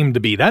songs came to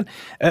be. That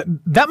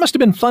must have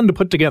been fun to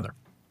put together.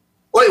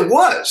 Well, it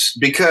was,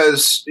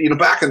 because,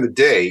 back in the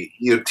day,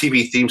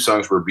 TV theme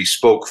songs were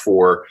bespoke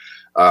for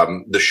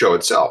the show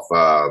itself.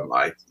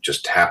 I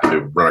just happened to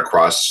run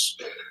across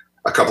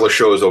a couple of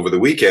shows over the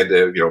weekend,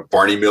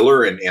 Barney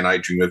Miller and I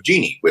Dream of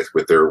Jeannie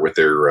with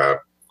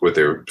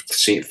their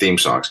theme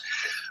songs.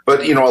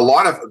 But, a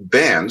lot of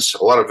bands,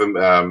 a lot of them,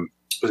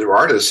 their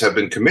artists have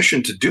been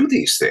commissioned to do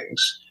these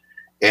things.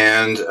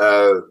 And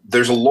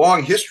there's a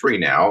long history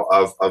now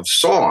of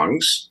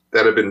songs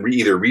that have been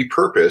either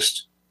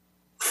repurposed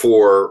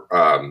for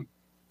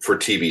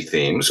TV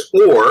themes,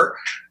 or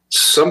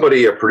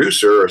somebody, a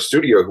producer, a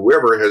studio,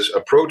 whoever, has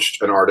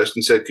approached an artist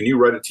and said, "Can you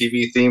write a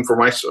TV theme for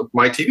my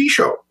TV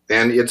show?"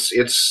 And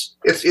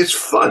it's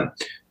fun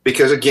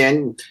because,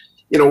 again,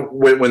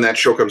 when that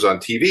show comes on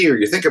TV or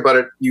you think about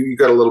it, you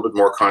got a little bit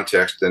more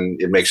context and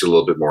it makes it a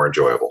little bit more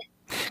enjoyable.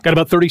 Got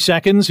about 30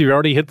 seconds. You've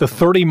already hit the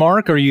 30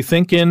 mark. Are you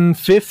thinking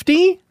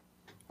 50?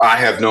 I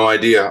have no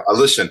idea.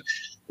 Listen,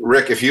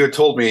 Rick, if you had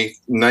told me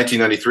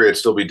 1993 I'd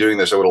still be doing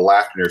this, I would have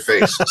laughed in your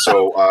face.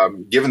 So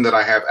given that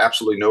I have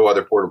absolutely no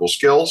other portable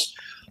skills,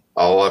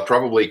 I'll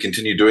probably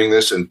continue doing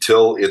this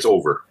until it's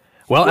over.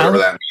 Well, whatever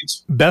Alan, that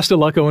means. Best of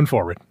luck going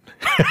forward.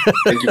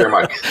 Thank you very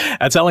much.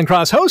 That's Alan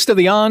Cross, host of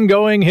the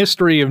ongoing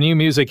History of New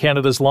Music,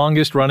 Canada's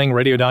longest-running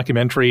radio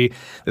documentary.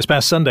 This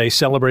past Sunday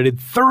celebrated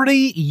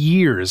 30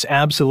 years.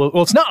 Absolutely.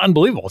 Well, it's not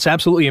unbelievable. It's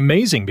absolutely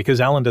amazing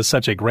because Alan does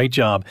such a great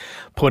job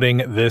putting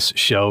this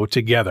show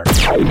together.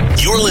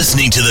 You're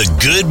listening to the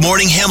Good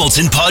Morning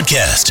Hamilton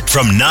podcast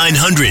from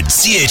 900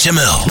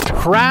 CHML.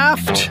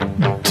 Kraft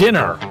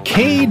Dinner,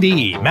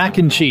 KD, mac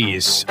and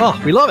cheese. Oh,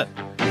 we love it.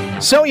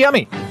 So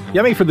yummy.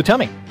 Yummy for the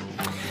tummy.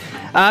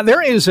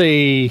 There is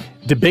a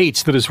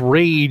debate that has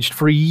raged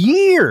for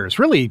years,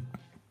 really,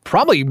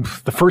 probably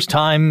the first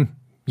time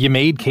you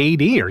made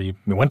KD or you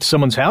went to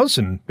someone's house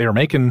and they were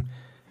making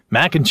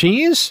mac and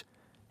cheese,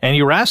 and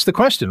you were asked the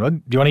question,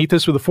 do you want to eat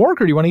this with a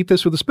fork or do you want to eat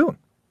this with a spoon?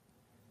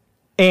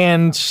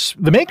 And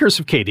the makers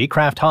of KD,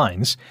 Kraft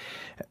Heinz,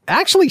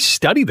 actually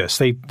studied this.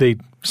 They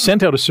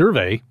sent out a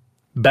survey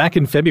back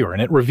in February,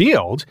 and it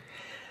revealed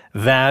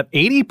that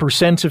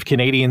 80% of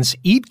Canadians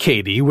eat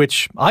KD,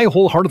 which I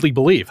wholeheartedly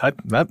believe.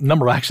 That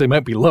number actually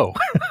might be low.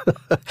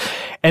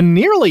 And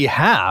nearly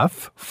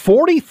half,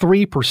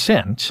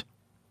 43%,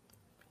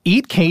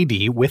 eat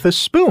KD with a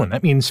spoon.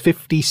 That means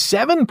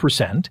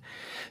 57%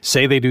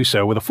 say they do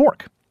so with a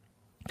fork.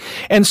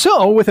 And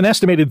so, with an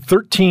estimated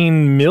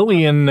 13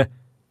 million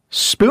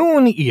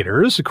spoon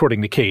eaters,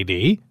 according to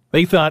KD,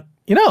 they thought,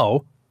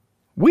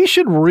 we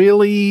should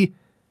really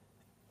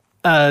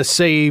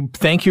say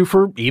thank you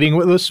for eating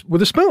with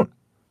a spoon.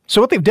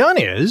 So what they've done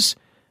is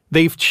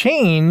they've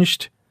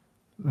changed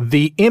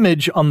the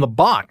image on the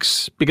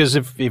box, because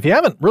if you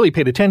haven't really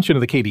paid attention to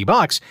the KD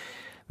box,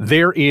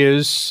 there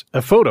is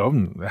a photo,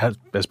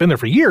 has been there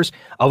for years,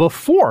 of a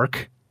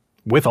fork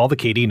with all the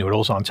KD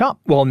noodles on top.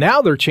 Well,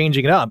 now they're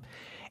changing it up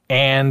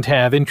and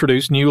have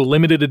introduced new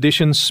limited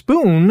edition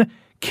spoon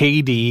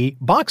KD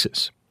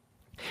boxes.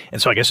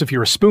 And so I guess if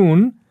you're a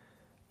spoon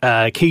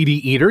KD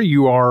eater,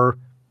 you are,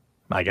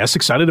 I guess,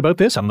 excited about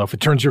this. I don't know if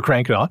it turns your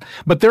crank on,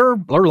 but they're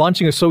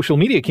launching a social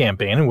media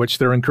campaign in which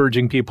they're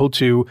encouraging people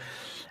to,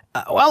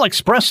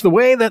 express the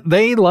way that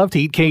they love to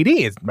eat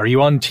KD. Are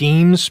you on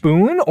team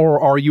spoon or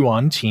are you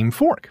on team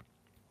fork?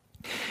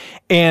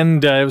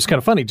 And it was kind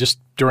of funny, just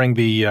during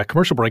the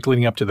commercial break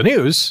leading up to the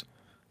news,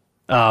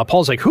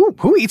 Paul's like,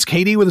 who eats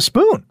KD with a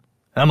spoon?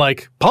 And I'm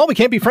like, Paul, we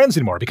can't be friends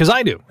anymore because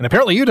I do. And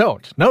apparently you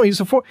don't. No,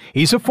 he's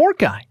a fork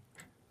guy.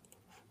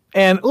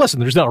 And listen,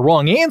 there's not a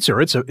wrong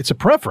answer. It's a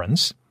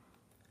preference.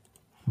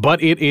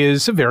 But it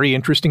is a very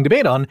interesting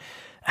debate on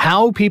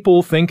how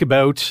people think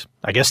about,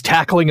 I guess,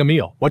 tackling a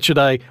meal. What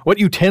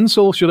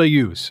utensil should I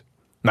use?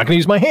 I'm not going to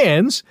use my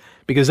hands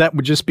because that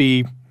would just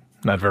be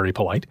not very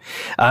polite.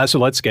 So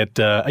let's get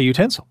a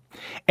utensil.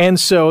 And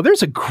so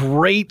there's a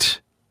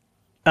great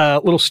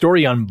little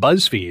story on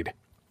BuzzFeed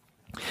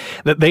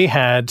that they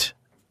had,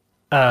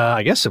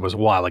 I guess it was a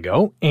while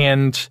ago,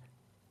 and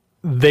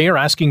they are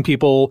asking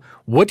people,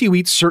 what do you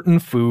eat certain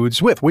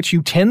foods with? Which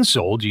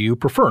utensil do you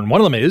prefer? And one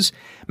of them is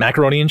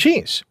macaroni and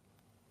cheese.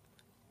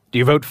 Do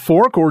you vote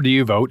fork or do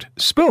you vote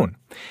spoon?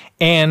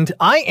 And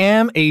I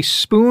am a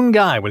spoon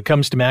guy when it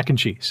comes to mac and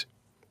cheese.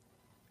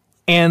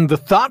 And the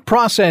thought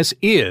process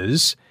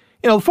is,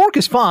 the fork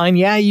is fine.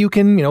 Yeah, you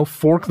can,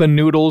 fork the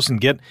noodles and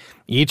get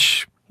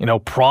each,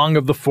 prong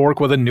of the fork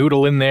with a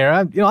noodle in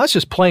there. That's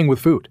just playing with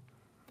food.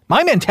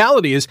 My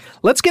mentality is,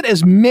 let's get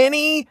as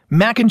many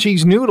mac and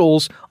cheese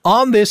noodles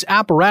on this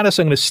apparatus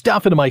I'm going to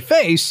stuff into my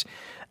face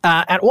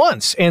at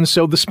once. And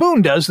so the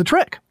spoon does the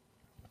trick.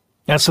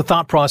 That's the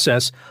thought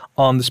process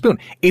on the spoon.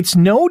 It's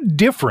no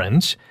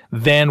different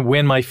than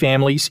when my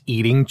family's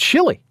eating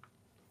chili.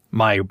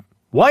 My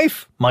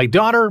wife, my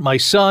daughter, my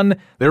son,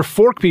 they're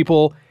fork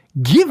people.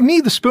 Give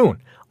me the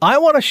spoon. I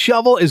want to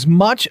shovel as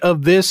much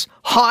of this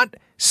hot,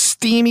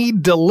 steamy,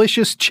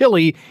 delicious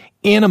chili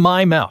into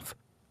my mouth.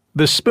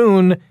 The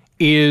spoon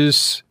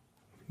is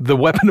the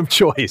weapon of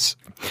choice.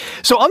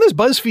 So on this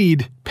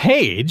BuzzFeed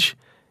page,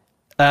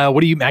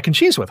 what do you eat mac and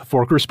cheese with, a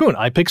fork or a spoon?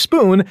 I pick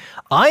spoon.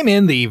 I'm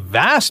in the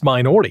vast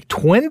minority,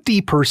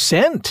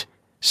 20%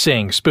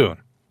 saying spoon.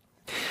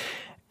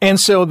 And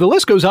so the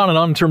list goes on and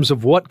on in terms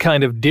of what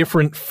kind of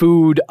different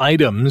food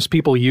items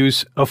people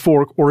use a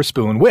fork or a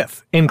spoon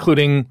with,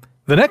 including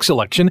the next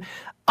selection,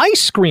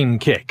 ice cream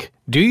cake.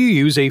 Do you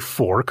use a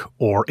fork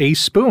or a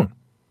spoon?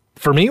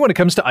 For me, when it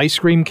comes to ice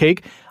cream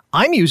cake,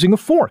 I'm using a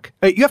fork.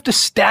 You have to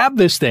stab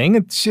this thing.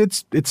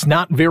 It's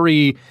not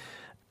very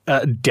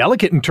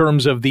delicate in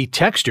terms of the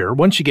texture.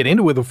 Once you get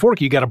into it with a fork,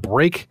 you got to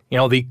break,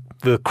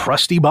 the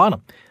crusty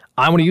bottom.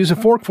 I want to use a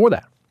fork for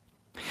that.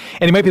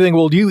 And you might be thinking,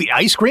 well, do you eat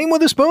ice cream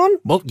with a spoon?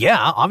 Well, yeah,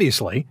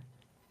 obviously.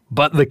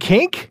 But the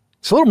cake,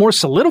 it's a little more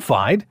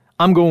solidified.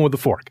 I'm going with the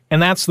fork. And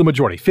that's the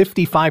majority,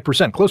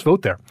 55%. Close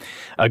vote there,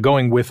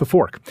 going with the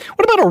fork.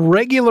 What about a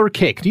regular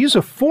cake? Do you use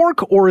a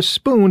fork or a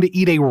spoon to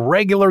eat a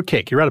regular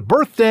cake? You're at a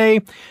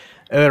birthday,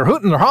 they're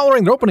hooting, they're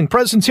hollering, they're opening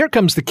presents. Here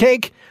comes the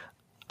cake.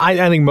 I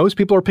think most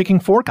people are picking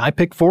fork. I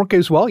pick fork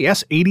as well.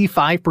 Yes,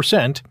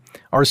 85%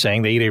 are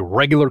saying they eat a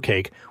regular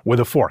cake with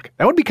a fork.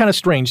 That would be kind of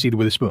strange to eat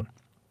with a spoon.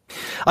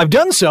 I've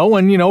done so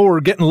when, we're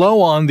getting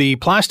low on the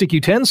plastic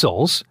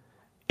utensils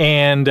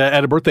and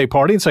at a birthday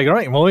party, it's like, all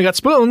right, well, we got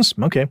spoons.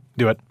 Okay,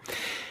 do it.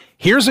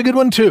 Here's a good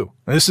one, too.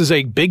 This is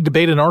a big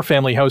debate in our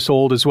family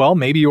household as well.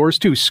 Maybe yours,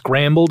 too.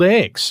 Scrambled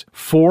eggs.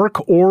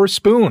 Fork or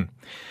spoon?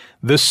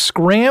 The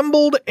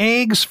scrambled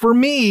eggs, for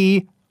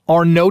me,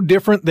 are no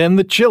different than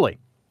the chili.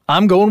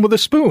 I'm going with a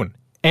spoon.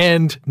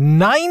 And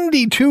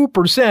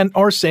 92%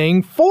 are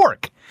saying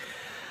fork.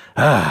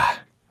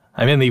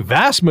 I'm in the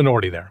vast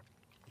minority there.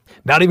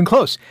 Not even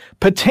close.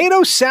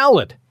 Potato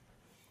salad,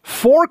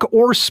 fork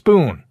or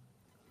spoon?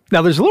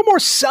 Now, there's a little more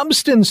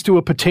substance to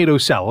a potato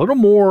salad, a little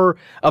more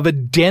of a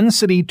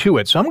density to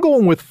it. So I'm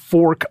going with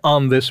fork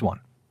on this one.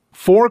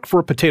 Fork for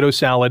a potato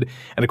salad.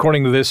 And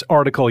according to this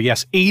article,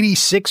 yes,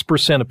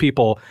 86% of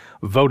people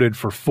voted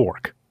for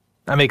fork.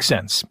 That makes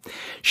sense.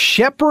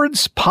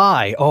 Shepherd's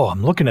pie. Oh,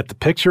 I'm looking at the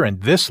picture,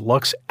 and this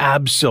looks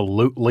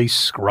absolutely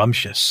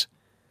scrumptious.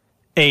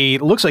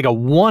 It looks like a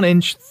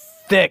 1-inch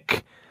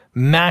thick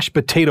mashed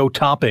potato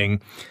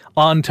topping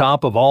on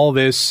top of all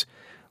this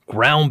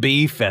ground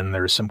beef, and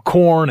there's some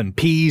corn and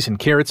peas and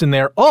carrots in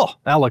there. Oh,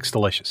 that looks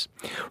delicious.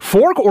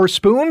 Fork or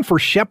spoon for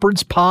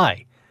shepherd's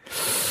pie?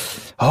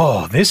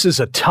 Oh, this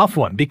is a tough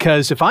one,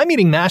 because if I'm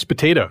eating mashed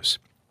potatoes,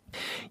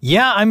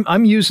 yeah,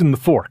 I'm using the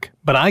fork,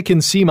 but I can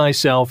see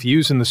myself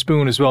using the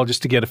spoon as well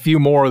just to get a few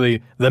more of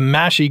the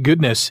mashy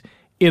goodness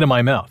into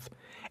my mouth.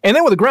 And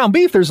then with the ground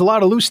beef, there's a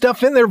lot of loose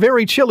stuff in there,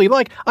 very chili.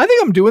 Like, I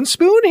think I'm doing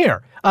spoon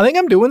here. I think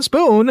I'm doing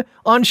spoon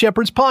on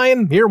shepherd's pie,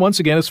 and here, once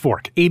again, is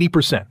fork,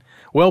 80%.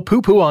 Well,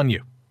 poo-poo on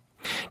you.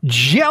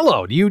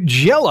 Jell-O. Do you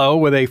Jell-O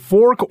with a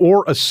fork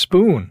or a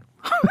spoon?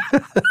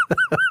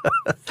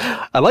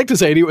 I like to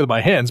say I eat it with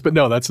my hands, but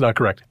no, that's not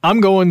correct.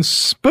 I'm going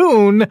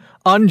spoon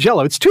on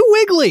Jell-O. It's too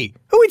wiggly.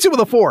 Who eats it with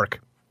a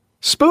fork?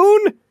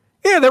 Spoon?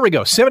 Yeah, there we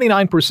go.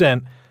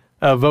 79%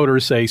 of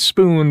voters say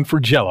spoon for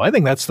Jell-O. I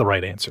think that's the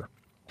right answer.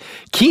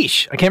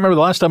 Quiche. I can't remember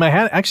the last time I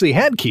actually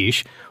had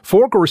quiche.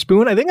 Fork or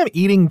spoon? I think I'm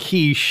eating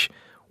quiche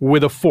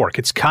with a fork.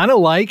 It's kind of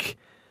like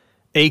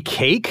a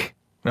cake.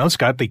 Well, it's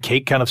got the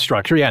cake kind of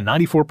structure. Yeah,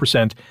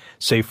 94%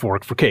 say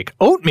fork for cake.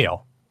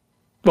 Oatmeal.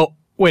 Well,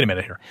 wait a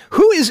minute here.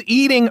 Who is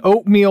eating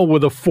oatmeal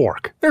with a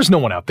fork? There's no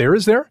one out there,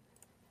 is there?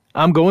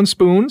 I'm going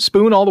spoon.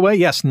 Spoon all the way.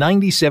 Yes,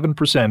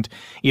 97%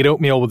 eat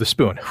oatmeal with a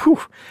spoon. Whew.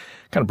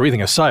 Kind of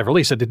breathing a sigh of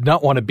release. I did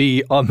not want to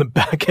be on the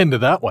back end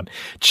of that one.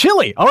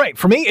 Chili. All right,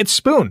 for me, it's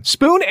spoon.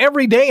 Spoon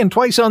every day and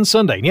twice on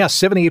Sunday. Yes,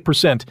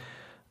 78%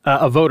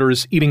 of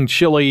voters eating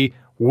chili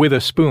with a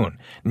spoon.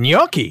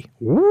 Gnocchi.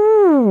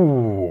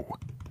 Ooh.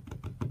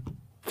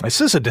 This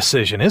is a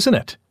decision, isn't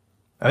it?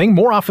 I think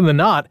more often than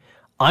not,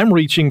 I'm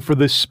reaching for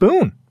this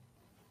spoon.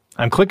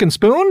 I'm clicking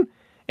spoon,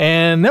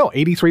 and no,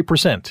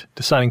 83%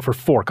 deciding for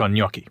fork on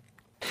gnocchi.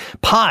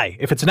 Pie,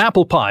 if it's an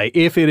apple pie,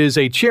 if it is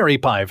a cherry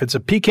pie, if it's a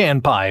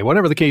pecan pie,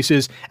 whatever the case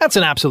is, that's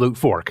an absolute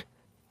fork.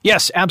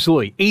 Yes,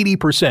 absolutely.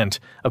 80%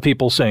 of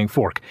people saying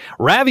fork.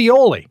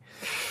 Ravioli.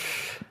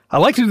 I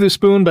like to do the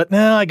spoon, but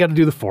I got to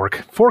do the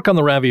fork. Fork on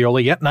the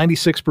ravioli, yet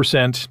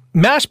 96%.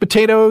 Mashed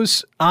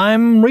potatoes,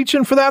 I'm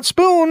reaching for that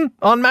spoon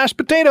on mashed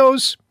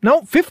potatoes.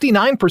 No,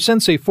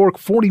 59% say fork,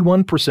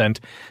 41%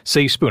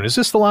 say spoon. Is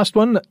this the last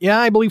one? Yeah,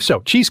 I believe so.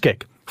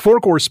 Cheesecake.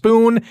 Fork or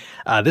spoon?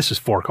 This is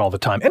fork all the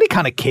time. Any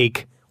kind of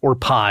cake or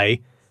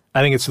pie,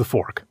 I think it's the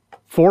fork.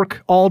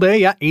 Fork all day,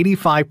 yeah,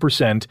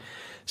 85%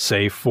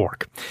 say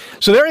fork.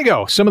 So there you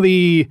go. Some of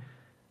the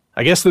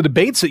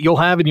debates that you'll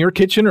have in your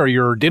kitchen or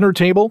your dinner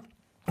table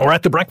or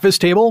at the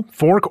breakfast table,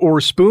 fork or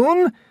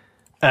spoon.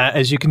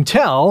 As you can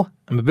tell,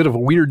 I'm a bit of a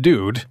weird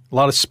dude. A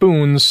lot of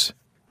spoons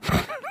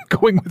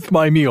going with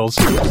my meals.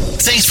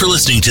 Thanks for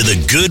listening to the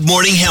Good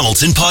Morning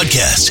Hamilton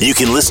podcast. You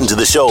can listen to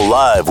the show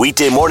live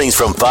weekday mornings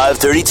from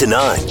 5:30 to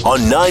 9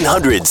 on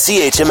 900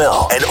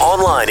 CHML and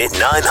online at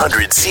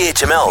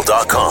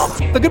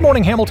 900CHML.com. The Good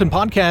Morning Hamilton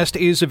podcast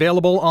is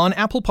available on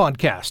Apple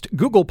Podcast,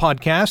 Google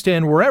Podcast,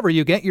 and wherever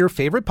you get your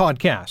favorite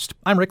podcast.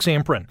 I'm Rick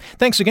Zamprin.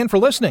 Thanks again for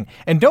listening.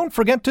 And don't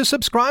forget to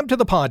subscribe to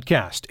the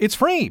podcast. It's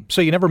free, so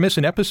you never miss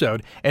an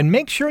episode. And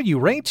make sure you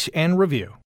rate and review.